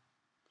giving.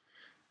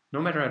 No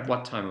matter at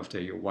what time of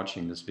day you're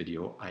watching this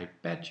video, I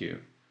bet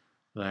you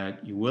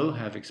that you will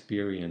have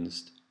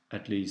experienced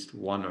at least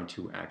one or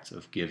two acts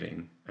of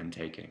giving and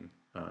taking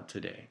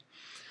today.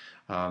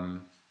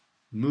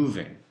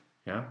 Moving,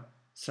 yeah,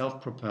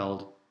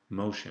 self-propelled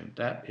motion,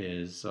 that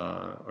is,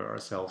 or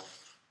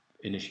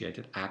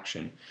self-initiated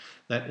action,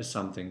 that is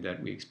something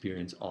that we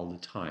experience all the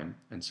time,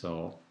 and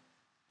so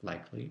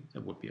likely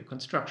there would be a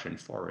construction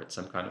for it,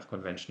 some kind of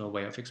conventional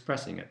way of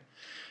expressing it.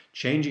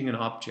 Changing an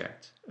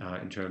object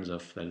in terms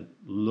of that it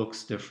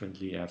looks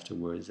differently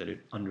afterwards, that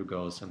it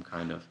undergoes some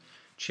kind of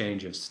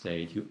change of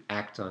state, you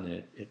act on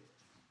it, it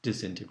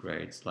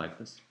disintegrates, like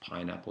this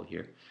pineapple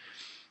here,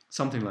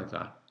 something like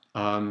that.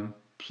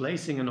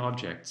 Placing an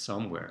object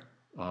somewhere,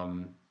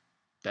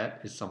 that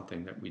is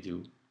something that we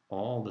do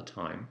all the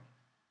time.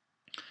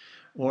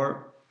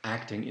 Or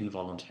acting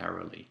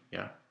involuntarily,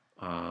 yeah.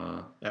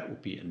 That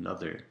would be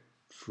another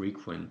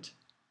frequent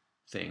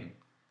thing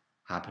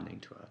happening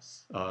to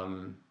us.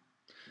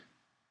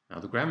 Now,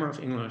 the grammar of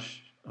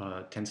English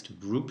tends to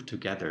group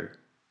together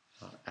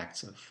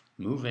acts of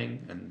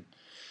moving and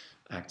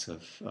acts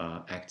of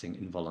acting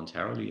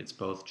involuntarily. It's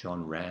both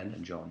John ran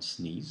and John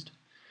sneezed.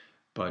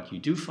 But you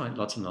do find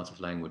lots and lots of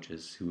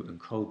languages who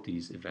encode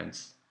these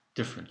events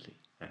differently.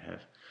 They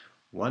have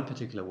one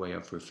particular way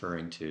of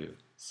referring to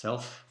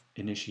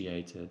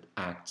self-initiated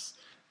acts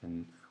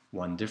and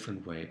one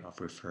different way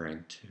of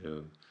referring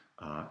to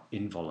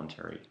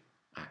involuntary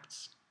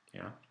acts.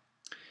 Yeah.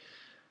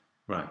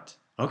 Right.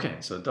 Okay,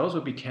 so those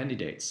would be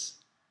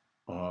candidates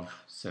of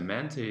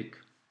semantic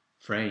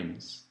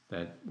frames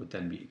that would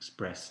then be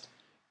expressed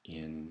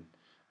in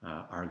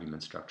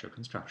argument structure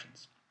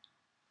constructions.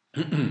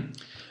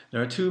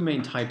 There are two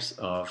main types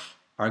of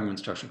argument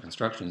structure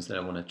constructions that I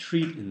want to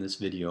treat in this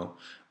video.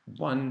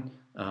 One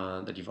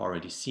that you've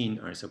already seen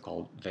are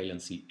so-called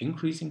valency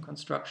increasing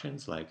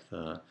constructions, like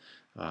the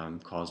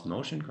caused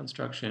motion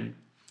construction.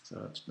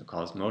 So the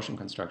caused motion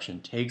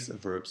construction takes a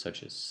verb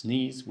such as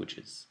sneeze, which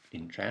is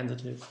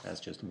intransitive,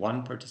 has just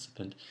one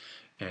participant,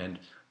 and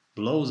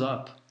blows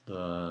up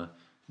the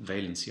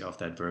valency of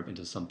that verb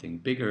into something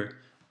bigger.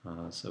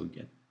 So we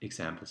get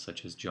examples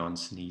such as John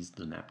sneezed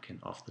the napkin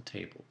off the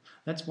table.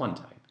 That's one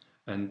type,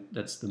 and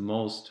that's the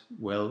most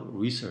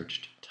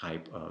well-researched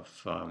type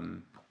of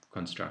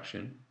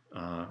construction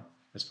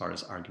as far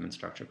as argument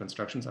structure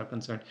constructions are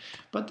concerned.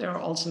 But there are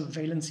also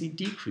valency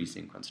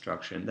decreasing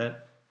construction.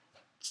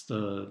 That's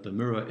the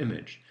mirror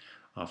image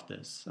of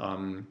this.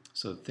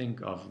 So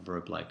think of a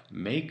verb like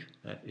make,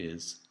 that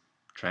is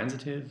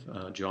transitive.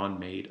 John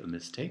made a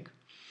mistake.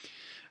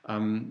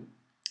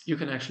 You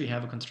can actually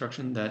have a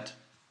construction that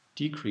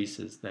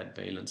decreases that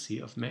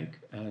valency of make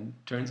and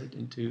turns it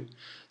into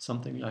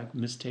something like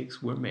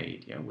mistakes were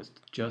made, yeah, with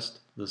just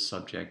the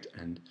subject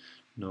and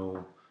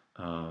no,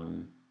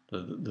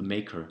 the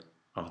maker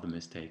of the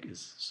mistake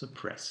is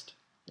suppressed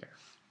there.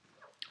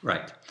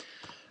 Right.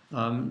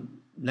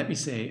 Let me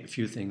say a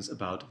few things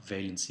about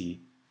valency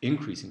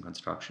increasing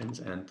constructions,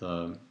 and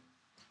the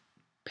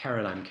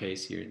paradigm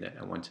case here that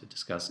I want to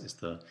discuss is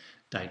the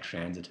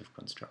ditransitive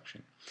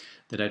construction.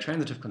 The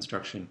ditransitive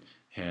construction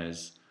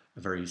has a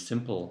very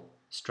simple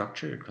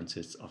structure. It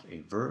consists of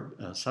a verb,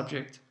 a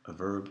subject, a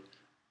verb,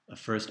 a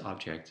first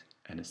object,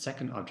 and a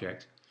second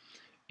object.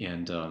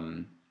 And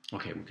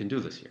okay, we can do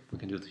this here. We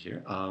can do this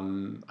here.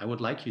 I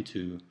would like you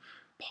to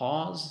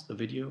pause the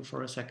video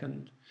for a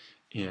second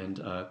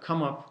and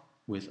come up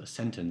with a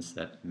sentence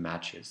that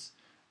matches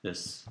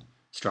this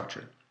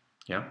structure.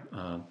 Yeah,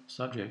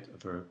 subject, a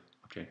verb,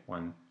 object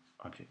one,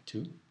 object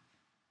two.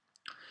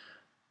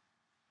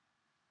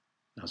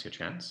 Now's your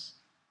chance.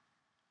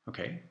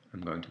 Okay,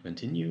 I'm going to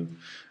continue.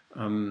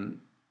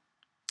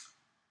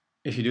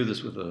 If you do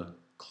this with a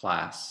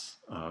class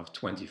of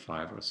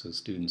 25 or so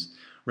students,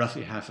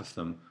 roughly half of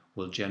them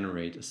will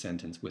generate a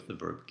sentence with the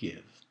verb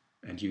give.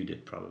 And you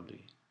did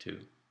probably too.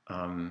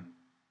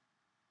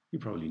 You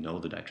probably know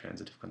the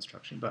ditransitive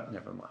construction, but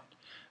never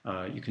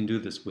mind. You can do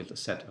this with a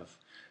set of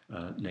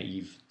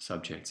naive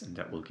subjects, and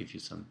that will give you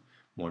some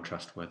more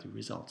trustworthy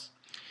results.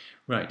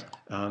 Right,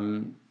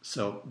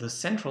 so the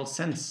central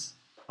sense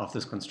of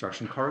this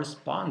construction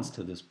corresponds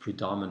to this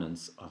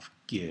predominance of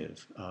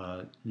give,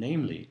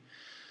 namely,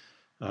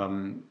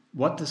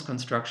 what this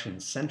construction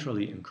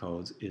centrally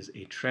encodes is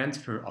a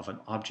transfer of an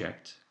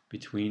object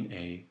between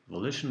a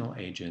volitional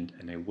agent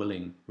and a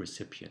willing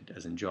recipient,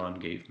 as in John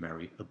gave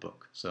Mary a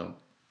book. So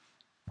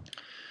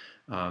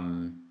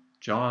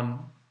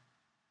John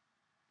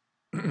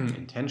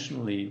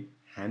intentionally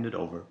handed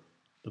over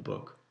the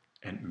book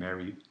and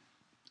Mary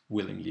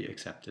willingly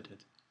accepted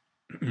it.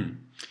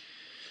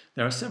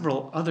 There are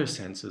several other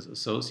senses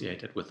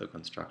associated with the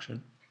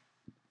construction.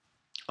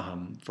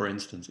 For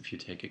instance, if you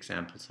take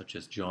examples such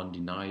as John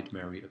denied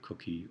Mary a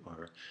cookie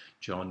or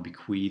John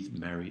bequeathed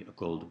Mary a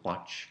gold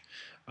watch,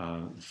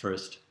 the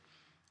first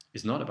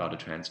is not about a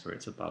transfer,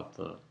 it's about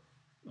the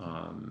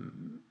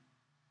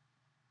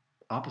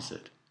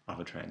opposite of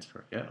a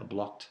transfer, yeah, a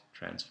blocked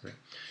transfer.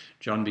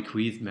 John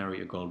bequeathed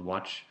Mary a gold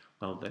watch.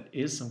 Well, that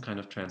is some kind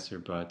of transfer,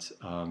 but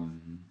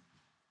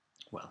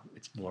well,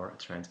 it's more a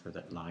transfer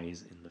that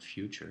lies in the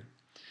future.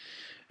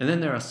 And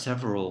then there are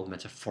several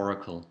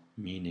metaphorical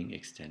meaning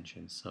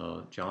extensions.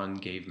 So John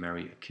gave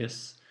Mary a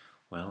kiss.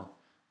 Well,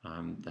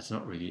 that's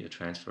not really a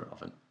transfer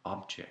of an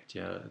object.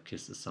 Yeah, a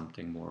kiss is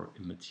something more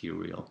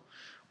immaterial.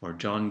 Or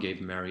John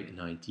gave Mary an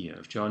idea.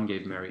 If John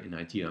gave Mary an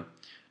idea,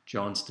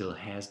 John still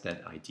has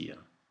that idea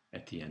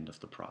at the end of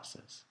the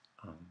process.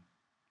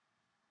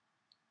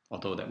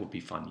 Although that would be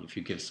funny if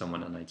you give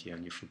someone an idea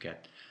and you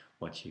forget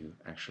what you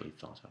actually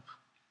thought of.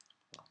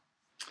 Well,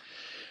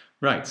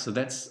 right, so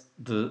that's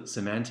the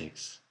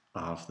semantics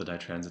of the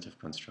ditransitive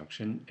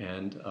construction,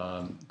 and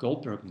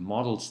Goldberg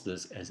models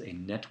this as a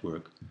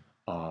network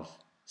of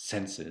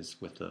senses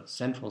with the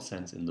central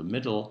sense in the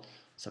middle,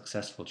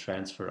 successful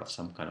transfer of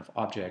some kind of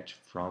object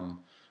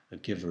from a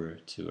giver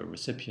to a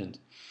recipient,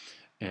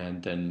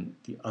 and then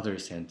the other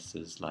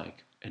senses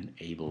like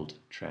enabled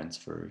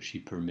transfer, she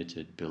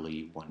permitted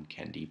Billy 1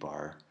 candy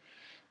bar,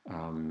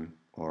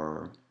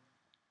 or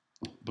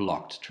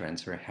blocked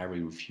transfer,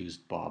 Harry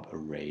refused Bob a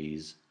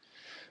raise.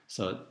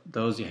 So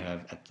those you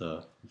have at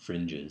the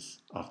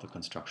fringes of the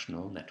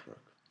constructional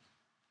network.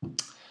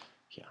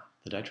 Yeah,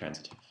 the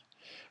ditransitive.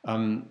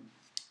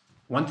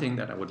 One thing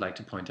that I would like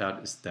to point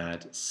out is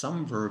that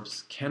some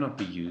verbs cannot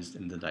be used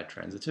in the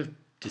ditransitive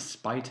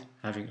despite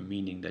having a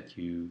meaning that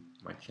you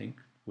might think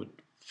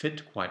would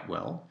fit quite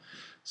well.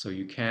 So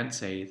you can't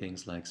say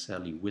things like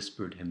Sally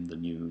whispered him the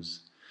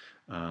news,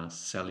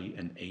 Sally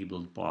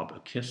enabled Bob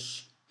a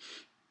kiss,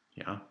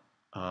 yeah.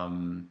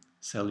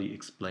 Sally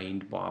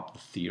explained Bob the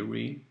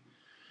theory,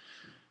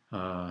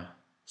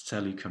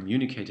 Sally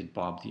communicated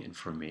Bob the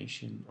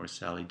information, or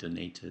Sally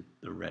donated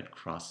the Red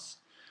Cross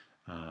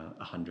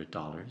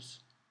 $100.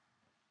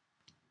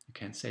 You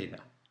can't say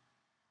that.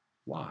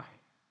 Why?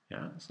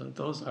 Yeah, so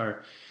those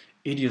are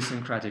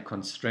idiosyncratic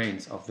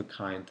constraints of the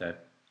kind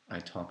that I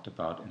talked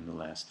about in the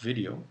last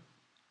video.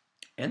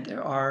 And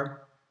there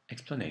are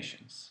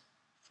explanations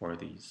for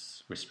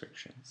these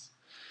restrictions.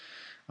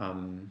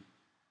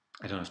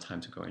 I don't have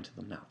time to go into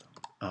them now,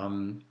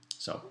 though.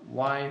 So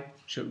why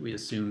should we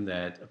assume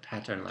that a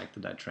pattern like the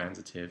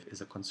ditransitive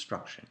is a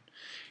construction?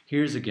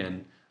 Here's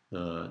again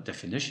the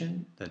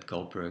definition that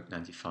Goldberg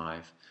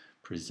 95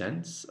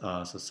 presents.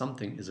 So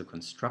something is a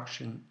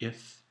construction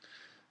if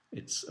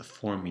it's a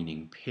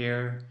form-meaning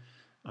pair,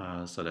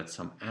 so that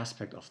some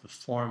aspect of the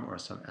form or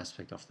some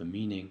aspect of the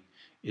meaning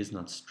is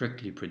not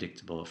strictly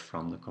predictable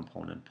from the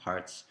component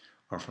parts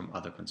or from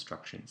other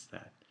constructions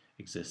that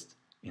exist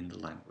in the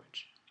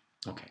language.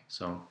 Okay,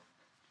 so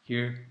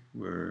here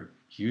we're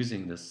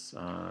using this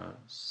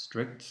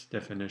strict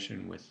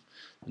definition with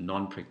the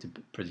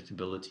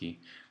non-predictability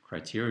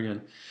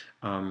criterion.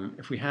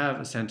 If we have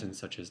a sentence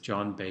such as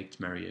John baked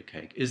Mary a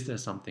cake, is there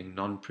something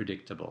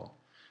non-predictable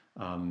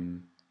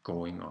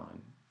going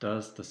on?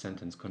 Does the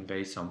sentence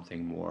convey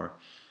something more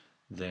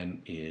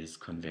than is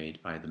conveyed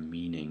by the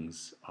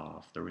meanings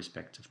of the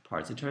respective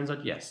parts? It turns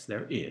out, yes,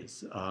 there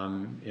is.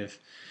 If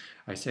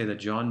I say that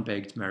John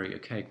baked Mary a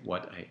cake,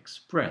 what I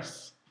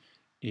express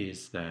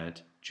is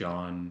that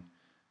John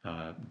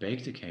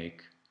baked a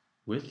cake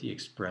with the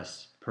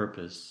express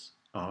purpose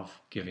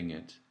of giving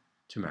it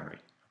to Mary.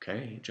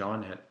 Okay,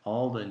 John had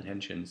all the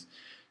intentions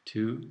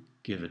to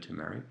give it to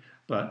Mary,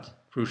 but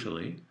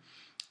crucially,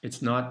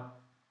 it's not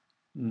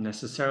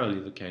necessarily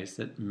the case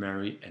that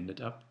Mary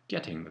ended up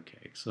getting the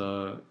cake.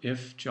 So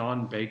if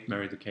John baked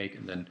Mary the cake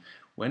and then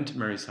went to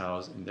Mary's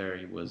house and there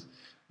he was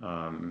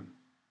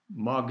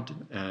mugged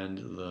and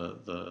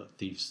the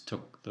thieves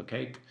took the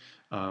cake,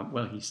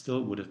 well, he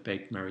still would have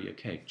baked Mary a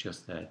cake,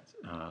 just that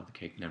the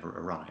cake never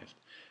arrived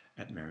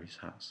at Mary's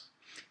house.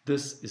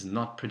 This is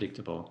not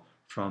predictable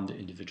from the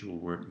individual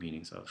word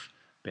meanings of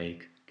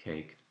bake,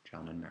 cake,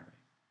 John and Mary.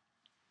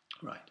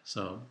 Right,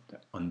 so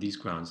on these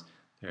grounds,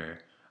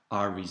 there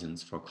are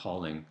reasons for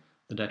calling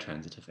the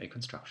ditransitive a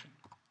construction.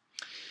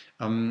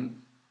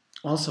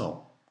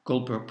 Also,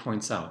 Goldberg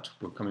points out,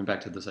 we're coming back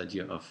to this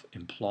idea of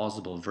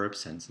implausible verb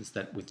senses,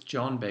 that with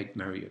John baked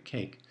Mary a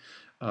cake,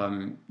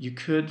 you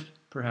could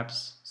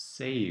perhaps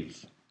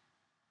save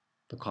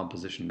the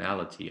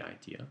compositionality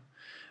idea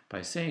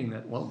by saying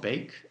that, well,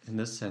 bake in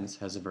this sense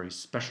has a very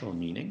special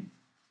meaning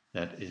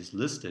that is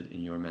listed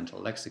in your mental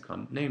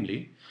lexicon,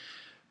 namely,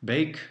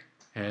 bake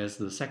has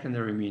the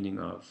secondary meaning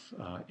of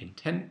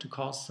intent to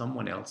cause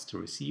someone else to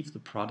receive the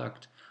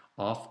product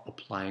of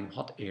applying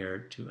hot air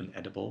to an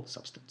edible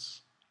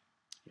substance.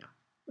 Yeah,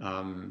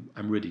 I'm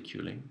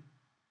ridiculing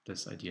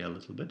this idea a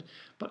little bit,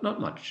 but not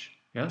much.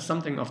 Yeah,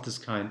 something of this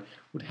kind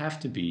would have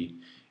to be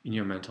in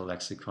your mental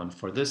lexicon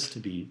for this to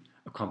be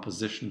a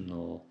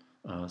compositional,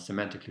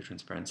 semantically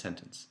transparent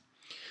sentence.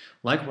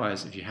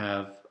 Likewise, if you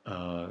have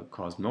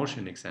cause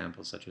motion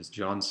examples such as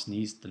John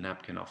sneezed the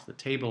napkin off the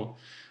table,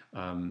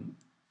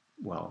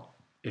 well,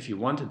 if you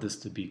wanted this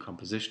to be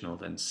compositional,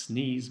 then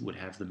sneeze would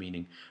have the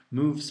meaning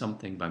move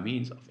something by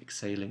means of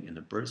exhaling in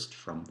a burst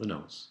from the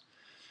nose.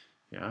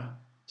 Yeah,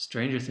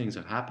 stranger things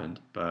have happened,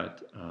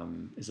 but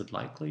is it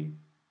likely?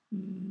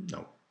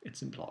 No,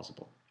 it's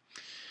implausible.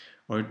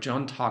 Or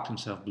John talked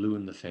himself blue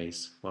in the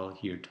face. Well,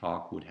 here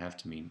talk would have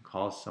to mean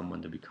cause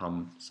someone to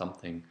become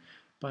something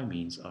by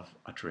means of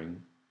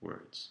uttering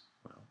words.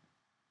 Well,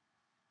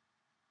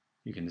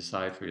 you can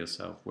decide for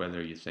yourself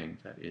whether you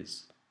think that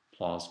is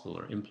plausible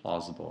or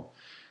implausible.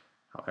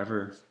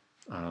 However,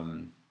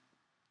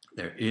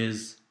 there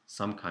is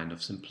some kind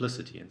of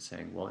simplicity in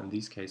saying, well, in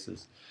these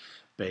cases,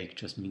 bake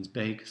just means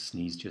bake,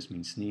 sneeze just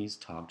means sneeze,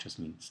 talk just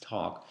means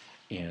talk,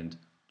 and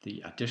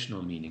the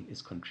additional meaning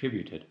is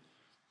contributed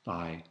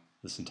by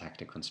the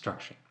syntactic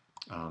construction.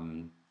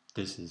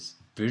 This is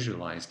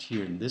visualized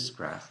here in this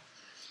graph.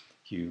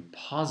 You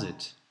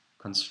posit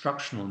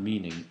constructional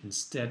meaning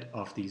instead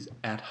of these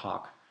ad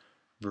hoc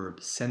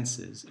verb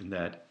senses, in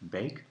that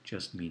bake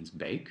just means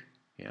bake,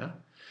 yeah,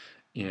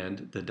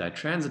 and the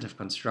ditransitive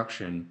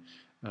construction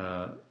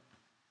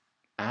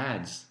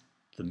adds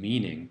the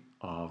meaning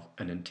of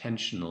an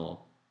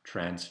intentional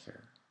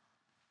transfer.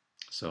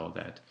 So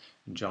that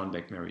in John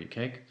baked Mary a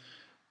cake,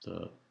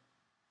 the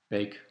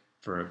bake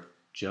verb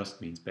just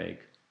means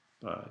bake,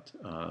 but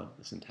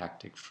the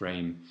syntactic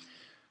frame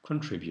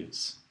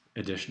contributes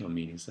additional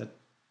meanings that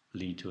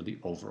lead to the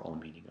overall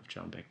meaning of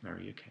John baked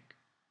Mary a cake.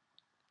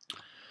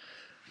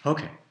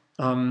 Okay,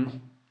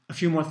 a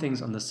few more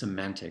things on the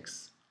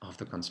semantics of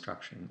the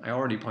construction. I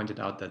already pointed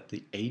out that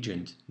the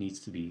agent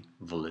needs to be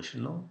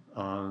volitional.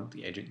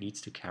 The agent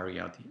needs to carry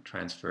out the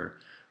transfer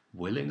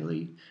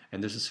willingly,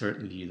 and this is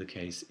certainly the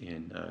case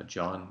in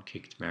John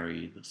kicked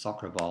Mary the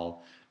soccer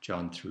ball,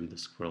 John threw the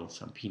squirrel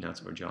some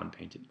peanuts, or John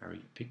painted Mary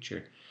a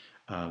picture.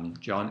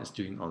 John is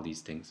doing all these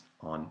things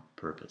on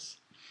purpose.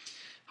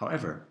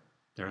 However,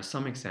 there are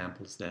some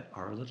examples that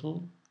are a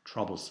little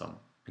troublesome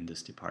in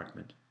this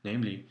department,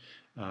 namely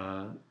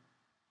a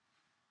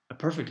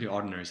perfectly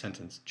ordinary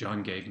sentence,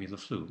 John gave me the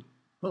flu.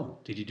 Well,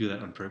 did he do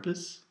that on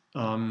purpose?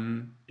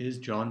 Is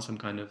John some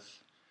kind of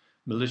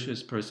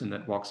malicious person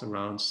that walks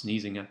around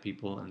sneezing at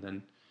people and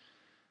then...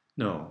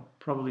 No,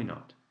 probably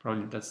not.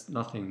 Probably that's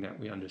nothing that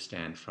we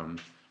understand from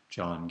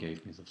John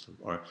gave me the flu.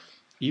 Or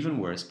even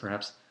worse,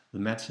 perhaps the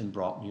medicine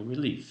brought me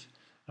relief.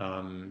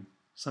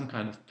 Some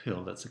kind of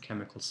pill that's a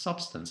chemical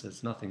substance.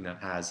 It's nothing that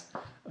has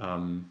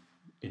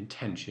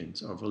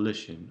intentions or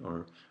volition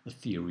or a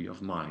theory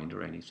of mind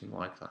or anything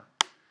like that.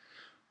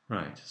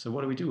 Right, so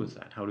what do we do with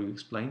that? How do we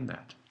explain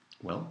that?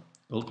 Well,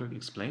 Goldberg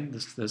explained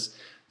this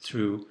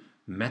through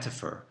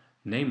metaphor,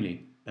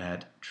 namely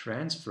that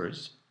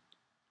transfers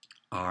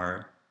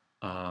are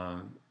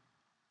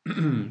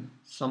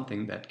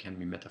something that can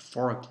be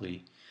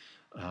metaphorically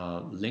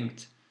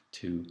linked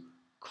to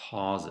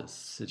causes,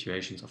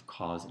 situations of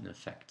cause and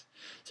effect.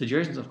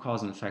 Situations of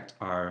cause and effect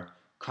are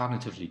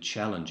cognitively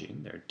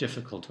challenging. They're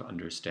difficult to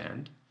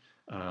understand.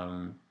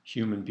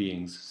 Human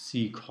beings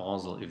see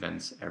causal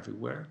events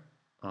everywhere.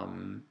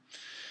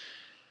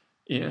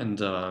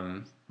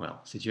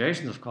 Well,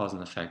 situations of cause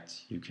and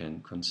effect you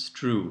can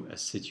construe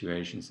as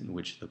situations in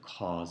which the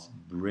cause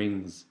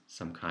brings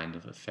some kind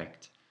of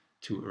effect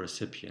to a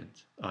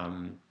recipient.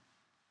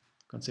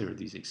 Consider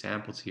these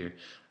examples here.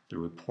 The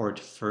report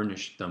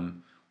furnished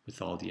them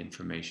with all the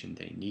information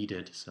they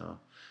needed, so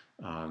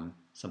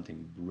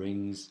something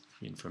brings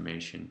the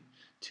information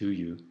to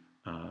you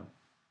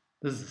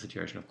This is a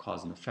situation of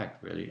cause and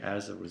effect, really.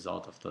 As a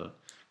result of the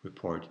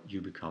report,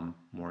 you become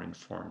more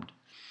informed.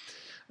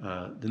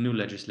 The new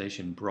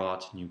legislation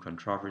brought new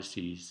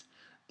controversies.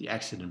 The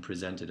accident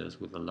presented us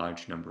with a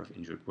large number of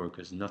injured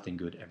workers. Nothing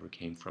good ever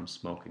came from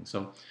smoking.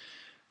 So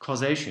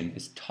causation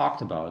is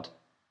talked about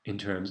in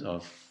terms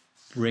of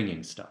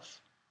bringing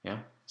stuff. Yeah.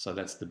 So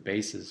that's the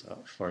basis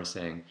for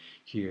saying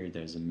here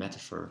there's a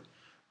metaphor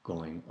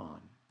going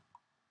on.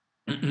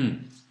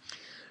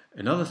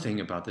 Another thing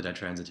about the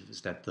ditransitive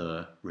is that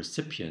the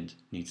recipient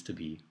needs to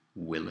be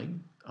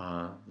willing.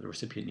 The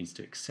recipient needs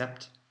to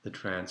accept the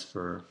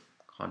transfer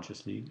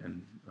consciously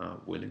and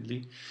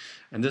willingly.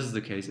 And this is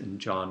the case in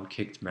John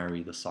kicked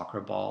Mary the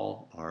soccer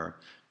ball, or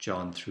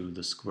John threw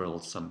the squirrel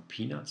some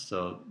peanuts.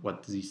 So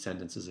what these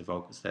sentences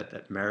evoke is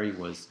that Mary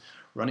was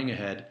running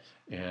ahead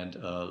and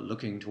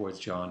looking towards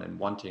John and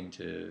wanting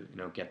to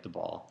get the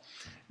ball.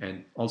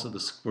 And also the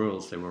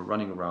squirrels, they were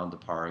running around the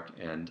park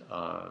and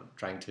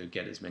trying to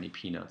get as many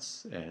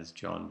peanuts as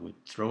John would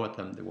throw at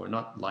them. They were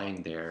not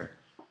lying there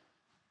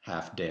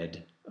half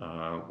dead,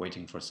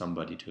 waiting for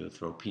somebody to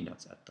throw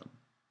peanuts at them.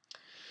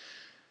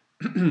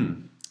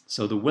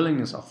 So the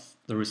willingness of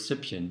the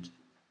recipient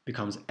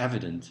becomes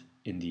evident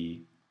in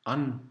the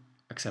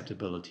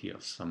unacceptability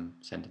of some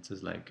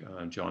sentences like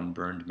John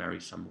burned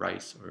Mary some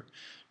rice, or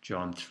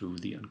John threw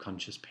the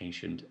unconscious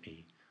patient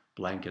a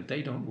blanket.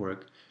 They don't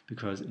work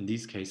because in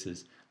these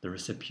cases the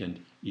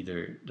recipient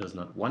either does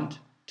not want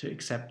to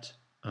accept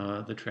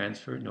the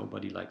transfer,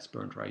 nobody likes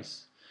burnt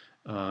rice,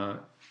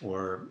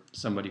 or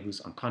somebody who's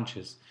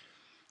unconscious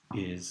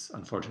is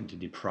unfortunately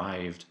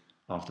deprived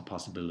of the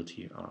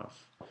possibility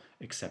of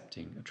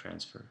accepting a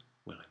transfer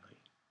willingly.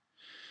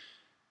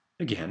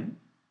 Again,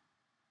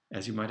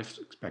 as you might have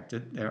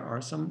expected, there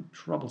are some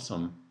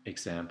troublesome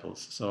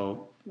examples.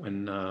 So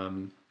when,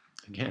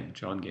 again,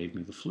 John gave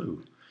me the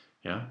flu,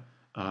 yeah,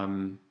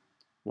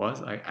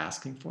 was I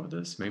asking for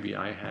this? Maybe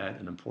I had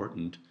an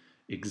important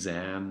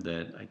exam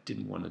that I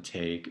didn't want to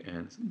take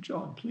and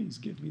John, please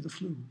give me the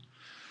flu.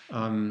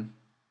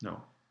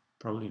 No,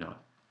 probably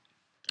not.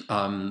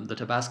 The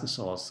Tabasco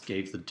sauce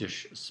gave the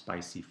dish a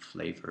spicy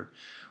flavor.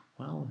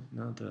 Well,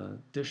 no, the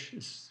dish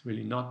is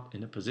really not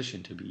in a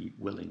position to be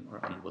willing or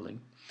unwilling.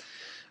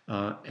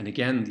 And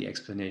again, the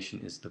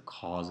explanation is the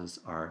causes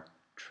are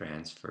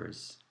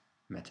transfers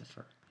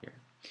metaphor here.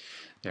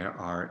 There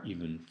are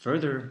even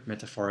further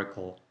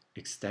metaphorical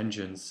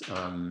extensions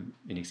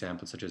in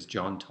examples such as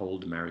John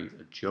told Mary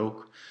a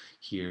joke.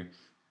 Here,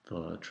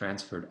 the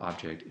transferred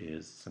object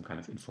is some kind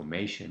of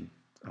information,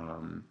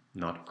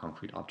 not a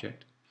concrete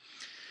object.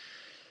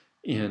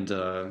 And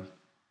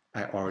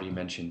I already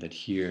mentioned that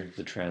here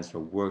the transfer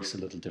works a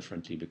little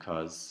differently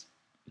because,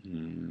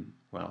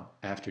 well,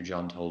 after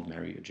John told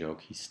Mary a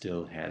joke, he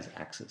still has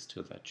access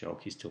to that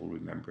joke. He still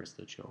remembers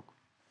the joke.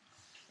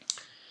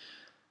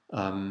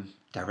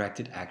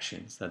 Directed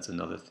actions, that's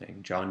another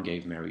thing. John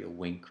gave Mary a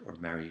wink, or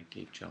Mary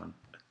gave John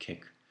a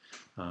kick.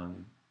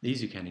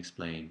 These you can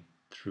explain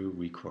through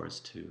recourse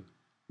to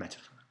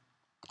metaphor.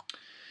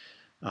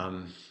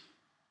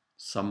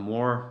 Some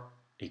more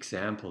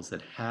examples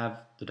that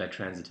have the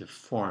ditransitive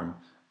form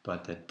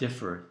but that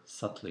differ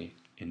subtly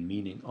in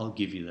meaning. I'll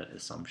give you that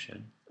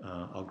assumption.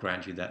 I'll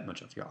grant you that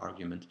much of your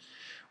argument.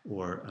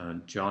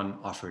 Or John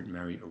offered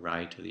Mary a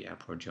ride to the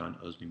airport. John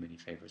owes me many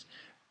favors.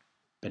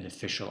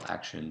 Beneficial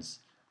actions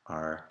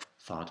are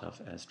thought of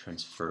as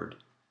transferred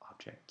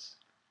objects.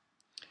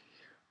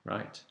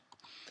 Right.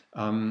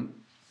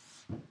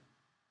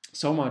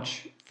 So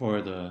much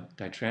for the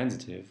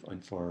ditransitive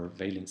and for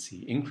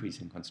valency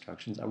increasing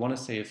constructions. I want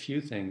to say a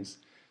few things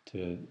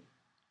to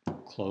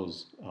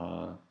close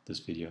this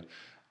video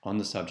on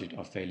the subject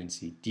of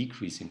valency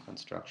decreasing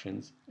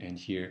constructions, and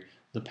here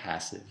the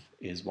passive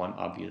is one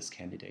obvious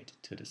candidate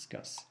to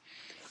discuss.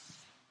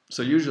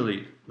 So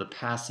usually the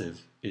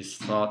passive is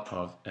thought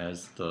of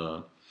as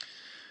the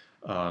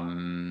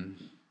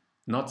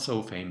not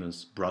so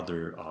famous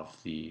brother of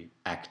the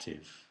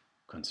active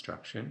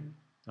construction.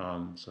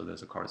 So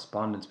there's a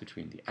correspondence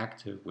between the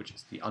active, which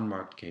is the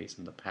unmarked case,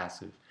 and the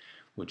passive,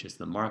 which is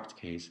the marked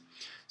case.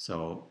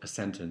 So a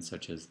sentence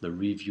such as the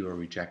reviewer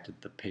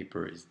rejected the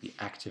paper is the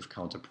active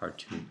counterpart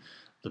to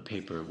the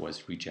paper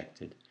was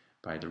rejected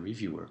by the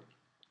reviewer.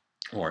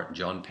 Or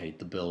John paid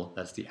the bill,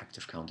 that's the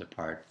active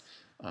counterpart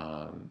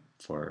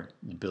for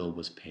the bill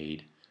was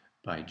paid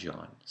by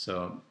John.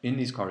 So in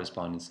these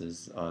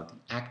correspondences, the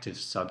active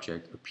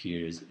subject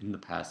appears in the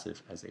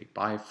passive as a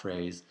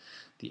by-phrase,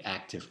 the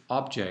active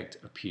object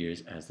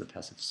appears as the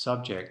passive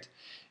subject,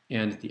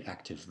 and the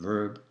active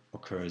verb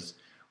occurs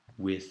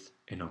with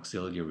an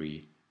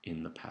auxiliary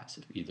in the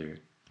passive, either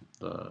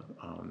the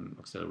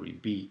auxiliary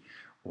be,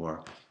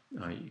 or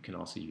you can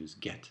also use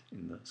get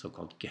in the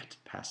so-called get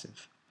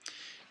passive.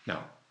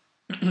 Now,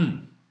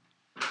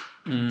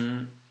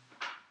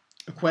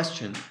 a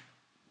question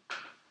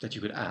that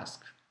you could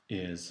ask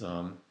is,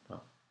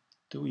 well,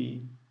 do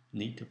we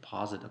need to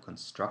posit a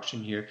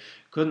construction here.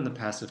 Couldn't the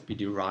passive be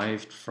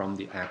derived from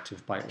the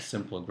active by a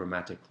simple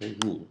grammatical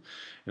rule?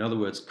 In other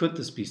words, could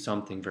this be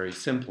something very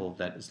simple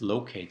that is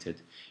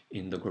located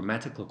in the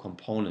grammatical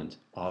component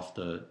of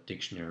the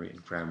dictionary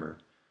and grammar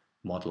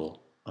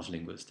model of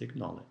linguistic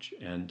knowledge?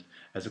 And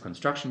as a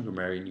construction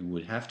grammarian, you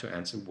would have to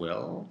answer,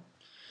 well,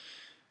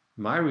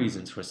 my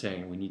reasons for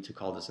saying we need to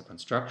call this a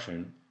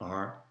construction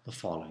are the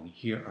following.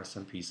 Here are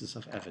some pieces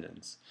of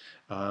evidence.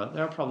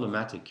 There are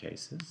problematic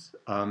cases.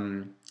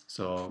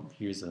 So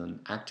here's an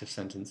active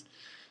sentence.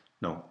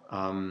 No.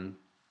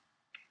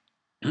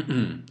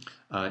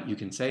 You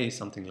can say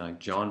something like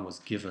John was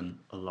given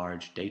a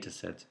large data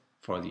set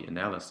for the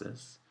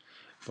analysis,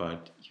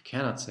 but you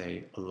cannot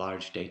say a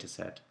large data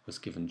set was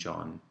given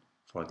John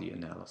for the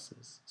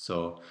analysis.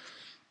 So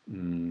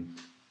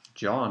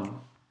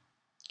John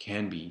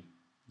can be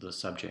the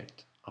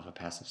subject of a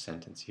passive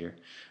sentence here,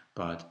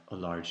 but a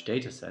large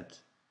data set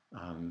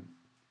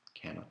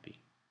cannot be.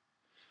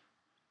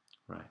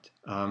 Right.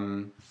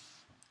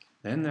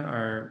 Then there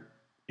are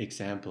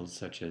examples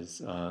such as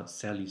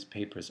Sally's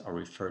papers are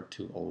referred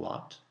to a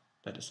lot.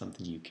 That is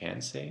something you can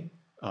say.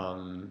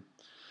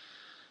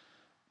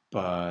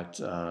 But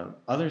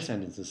other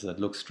sentences that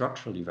look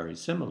structurally very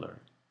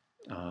similar,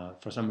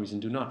 for some reason,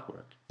 do not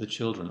work. The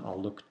children are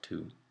looked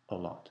to a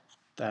lot.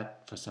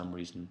 That, for some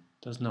reason,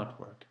 does not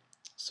work.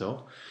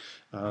 So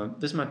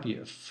this might be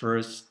a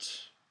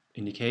first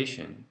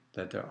indication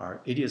that there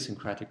are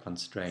idiosyncratic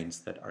constraints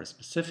that are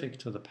specific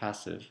to the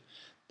passive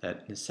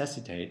that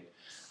necessitate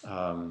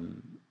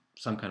some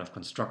kind of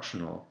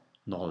constructional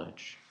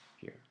knowledge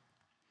here.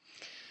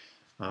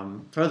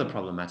 Further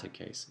problematic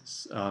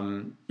cases.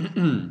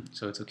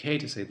 So it's okay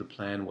to say the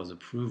plan was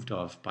approved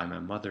of by my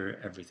mother,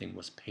 everything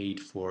was paid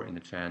for in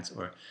advance,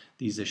 or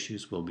these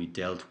issues will be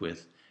dealt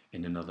with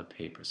in another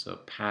paper. So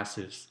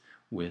passives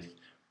with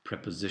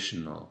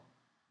prepositional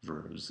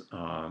verbs,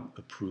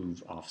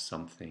 approve of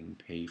something,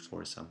 pay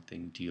for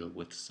something, deal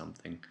with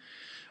something.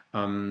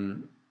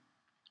 There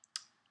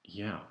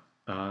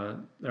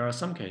are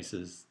some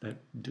cases that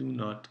do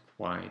not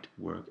quite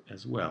work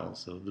as well.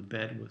 So the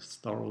bed was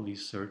thoroughly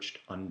searched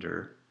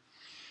under.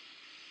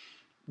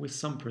 With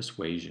some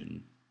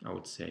persuasion, I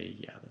would say,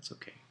 yeah, that's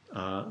okay.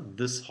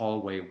 This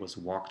hallway was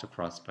walked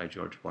across by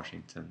George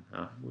Washington.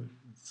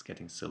 It's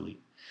getting silly.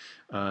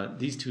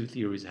 These two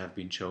theories have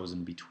been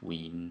chosen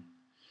between.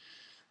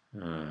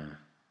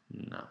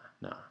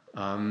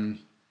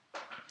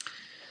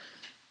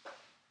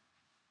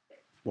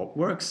 What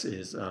works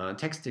is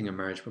texting a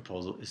marriage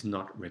proposal is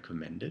not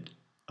recommended.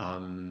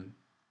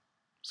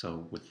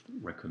 So with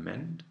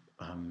recommend,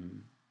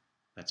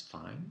 that's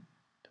fine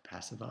to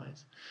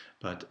passivize.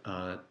 But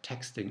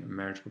texting a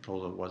marriage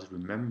proposal was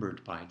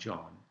remembered by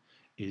John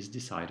is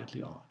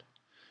decidedly odd.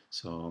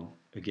 So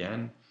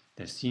again,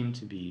 there seem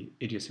to be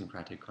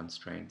idiosyncratic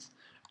constraints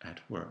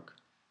at work.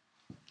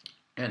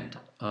 And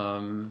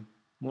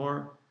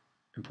more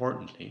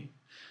importantly,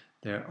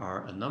 there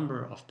are a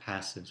number of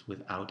passives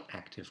without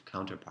active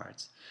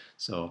counterparts.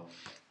 So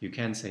you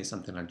can say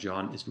something like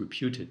John is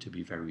reputed to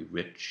be very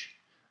rich.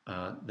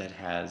 That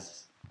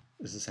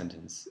is a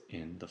sentence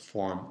in the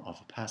form of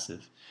a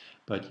passive.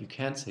 But you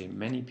can say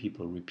many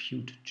people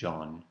repute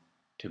John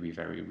to be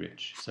very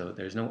rich. So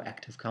there's no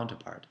active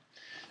counterpart.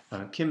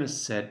 Kim is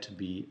said to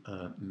be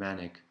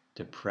manic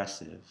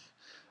depressive.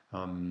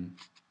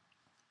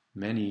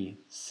 Many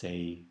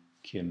say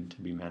Kim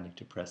to be manic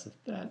depressive.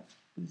 That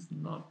is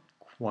not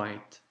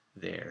quite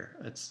there.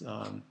 It's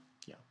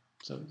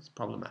so it's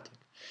problematic.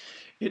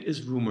 It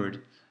is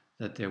rumored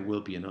that there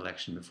will be an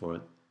election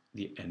before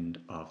the end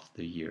of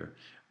the year.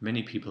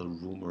 Many people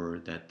rumor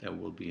that there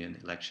will be an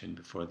election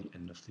before the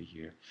end of the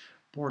year.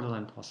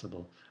 Borderline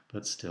possible,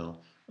 but still,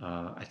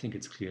 I think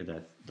it's clear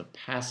that the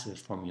passive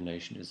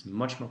formulation is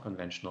much more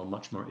conventional,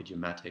 much more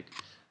idiomatic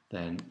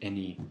than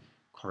any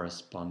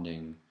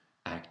corresponding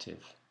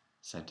active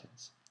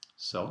sentence.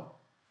 So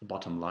the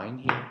bottom line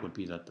here would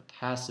be that the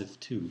passive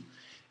too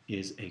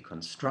is a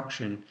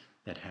construction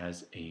that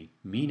has a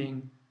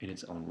meaning in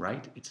its own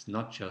right. It's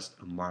not just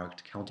a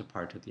marked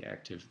counterpart to the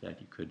active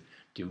that you could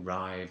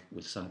derive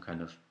with some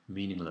kind of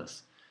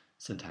meaningless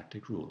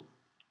syntactic rule.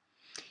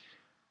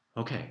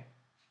 Okay,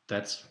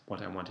 that's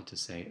what I wanted to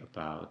say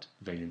about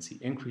valency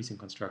increasing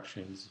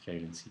constructions,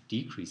 valency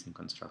decreasing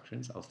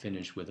constructions. I'll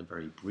finish with a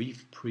very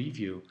brief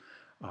preview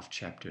of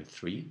chapter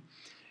 3.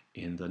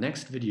 In the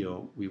next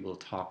video, we will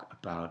talk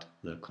about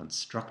the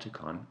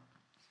constructicon.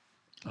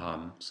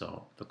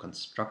 So the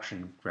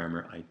construction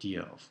grammar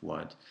idea of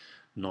what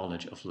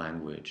knowledge of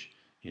language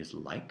is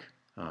like.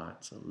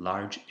 It's a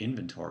large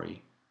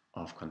inventory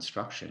of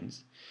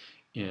constructions.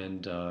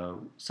 And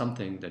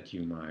something that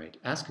you might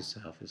ask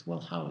yourself is,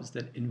 well, how is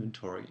that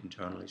inventory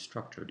internally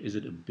structured? Is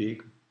it a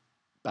big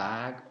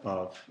bag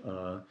of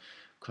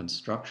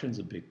constructions,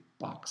 a big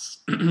box,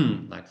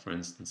 like for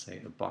instance,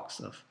 say a box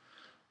of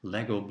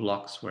Lego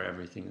blocks where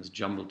everything is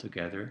jumbled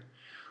together?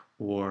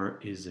 Or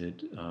is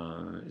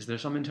there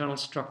some internal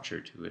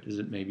structure to it? Is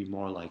it maybe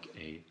more like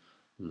a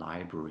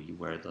library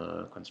where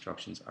the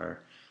constructions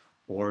are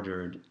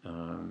ordered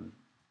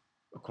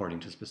according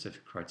to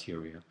specific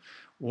criteria?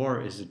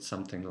 Or is it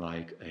something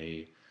like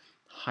a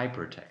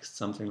hypertext,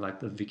 something like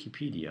the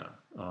Wikipedia?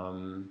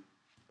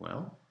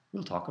 Well,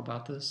 we'll talk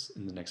about this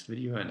in the next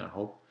video, and I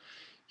hope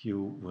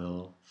you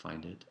will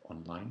find it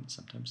online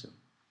sometime soon.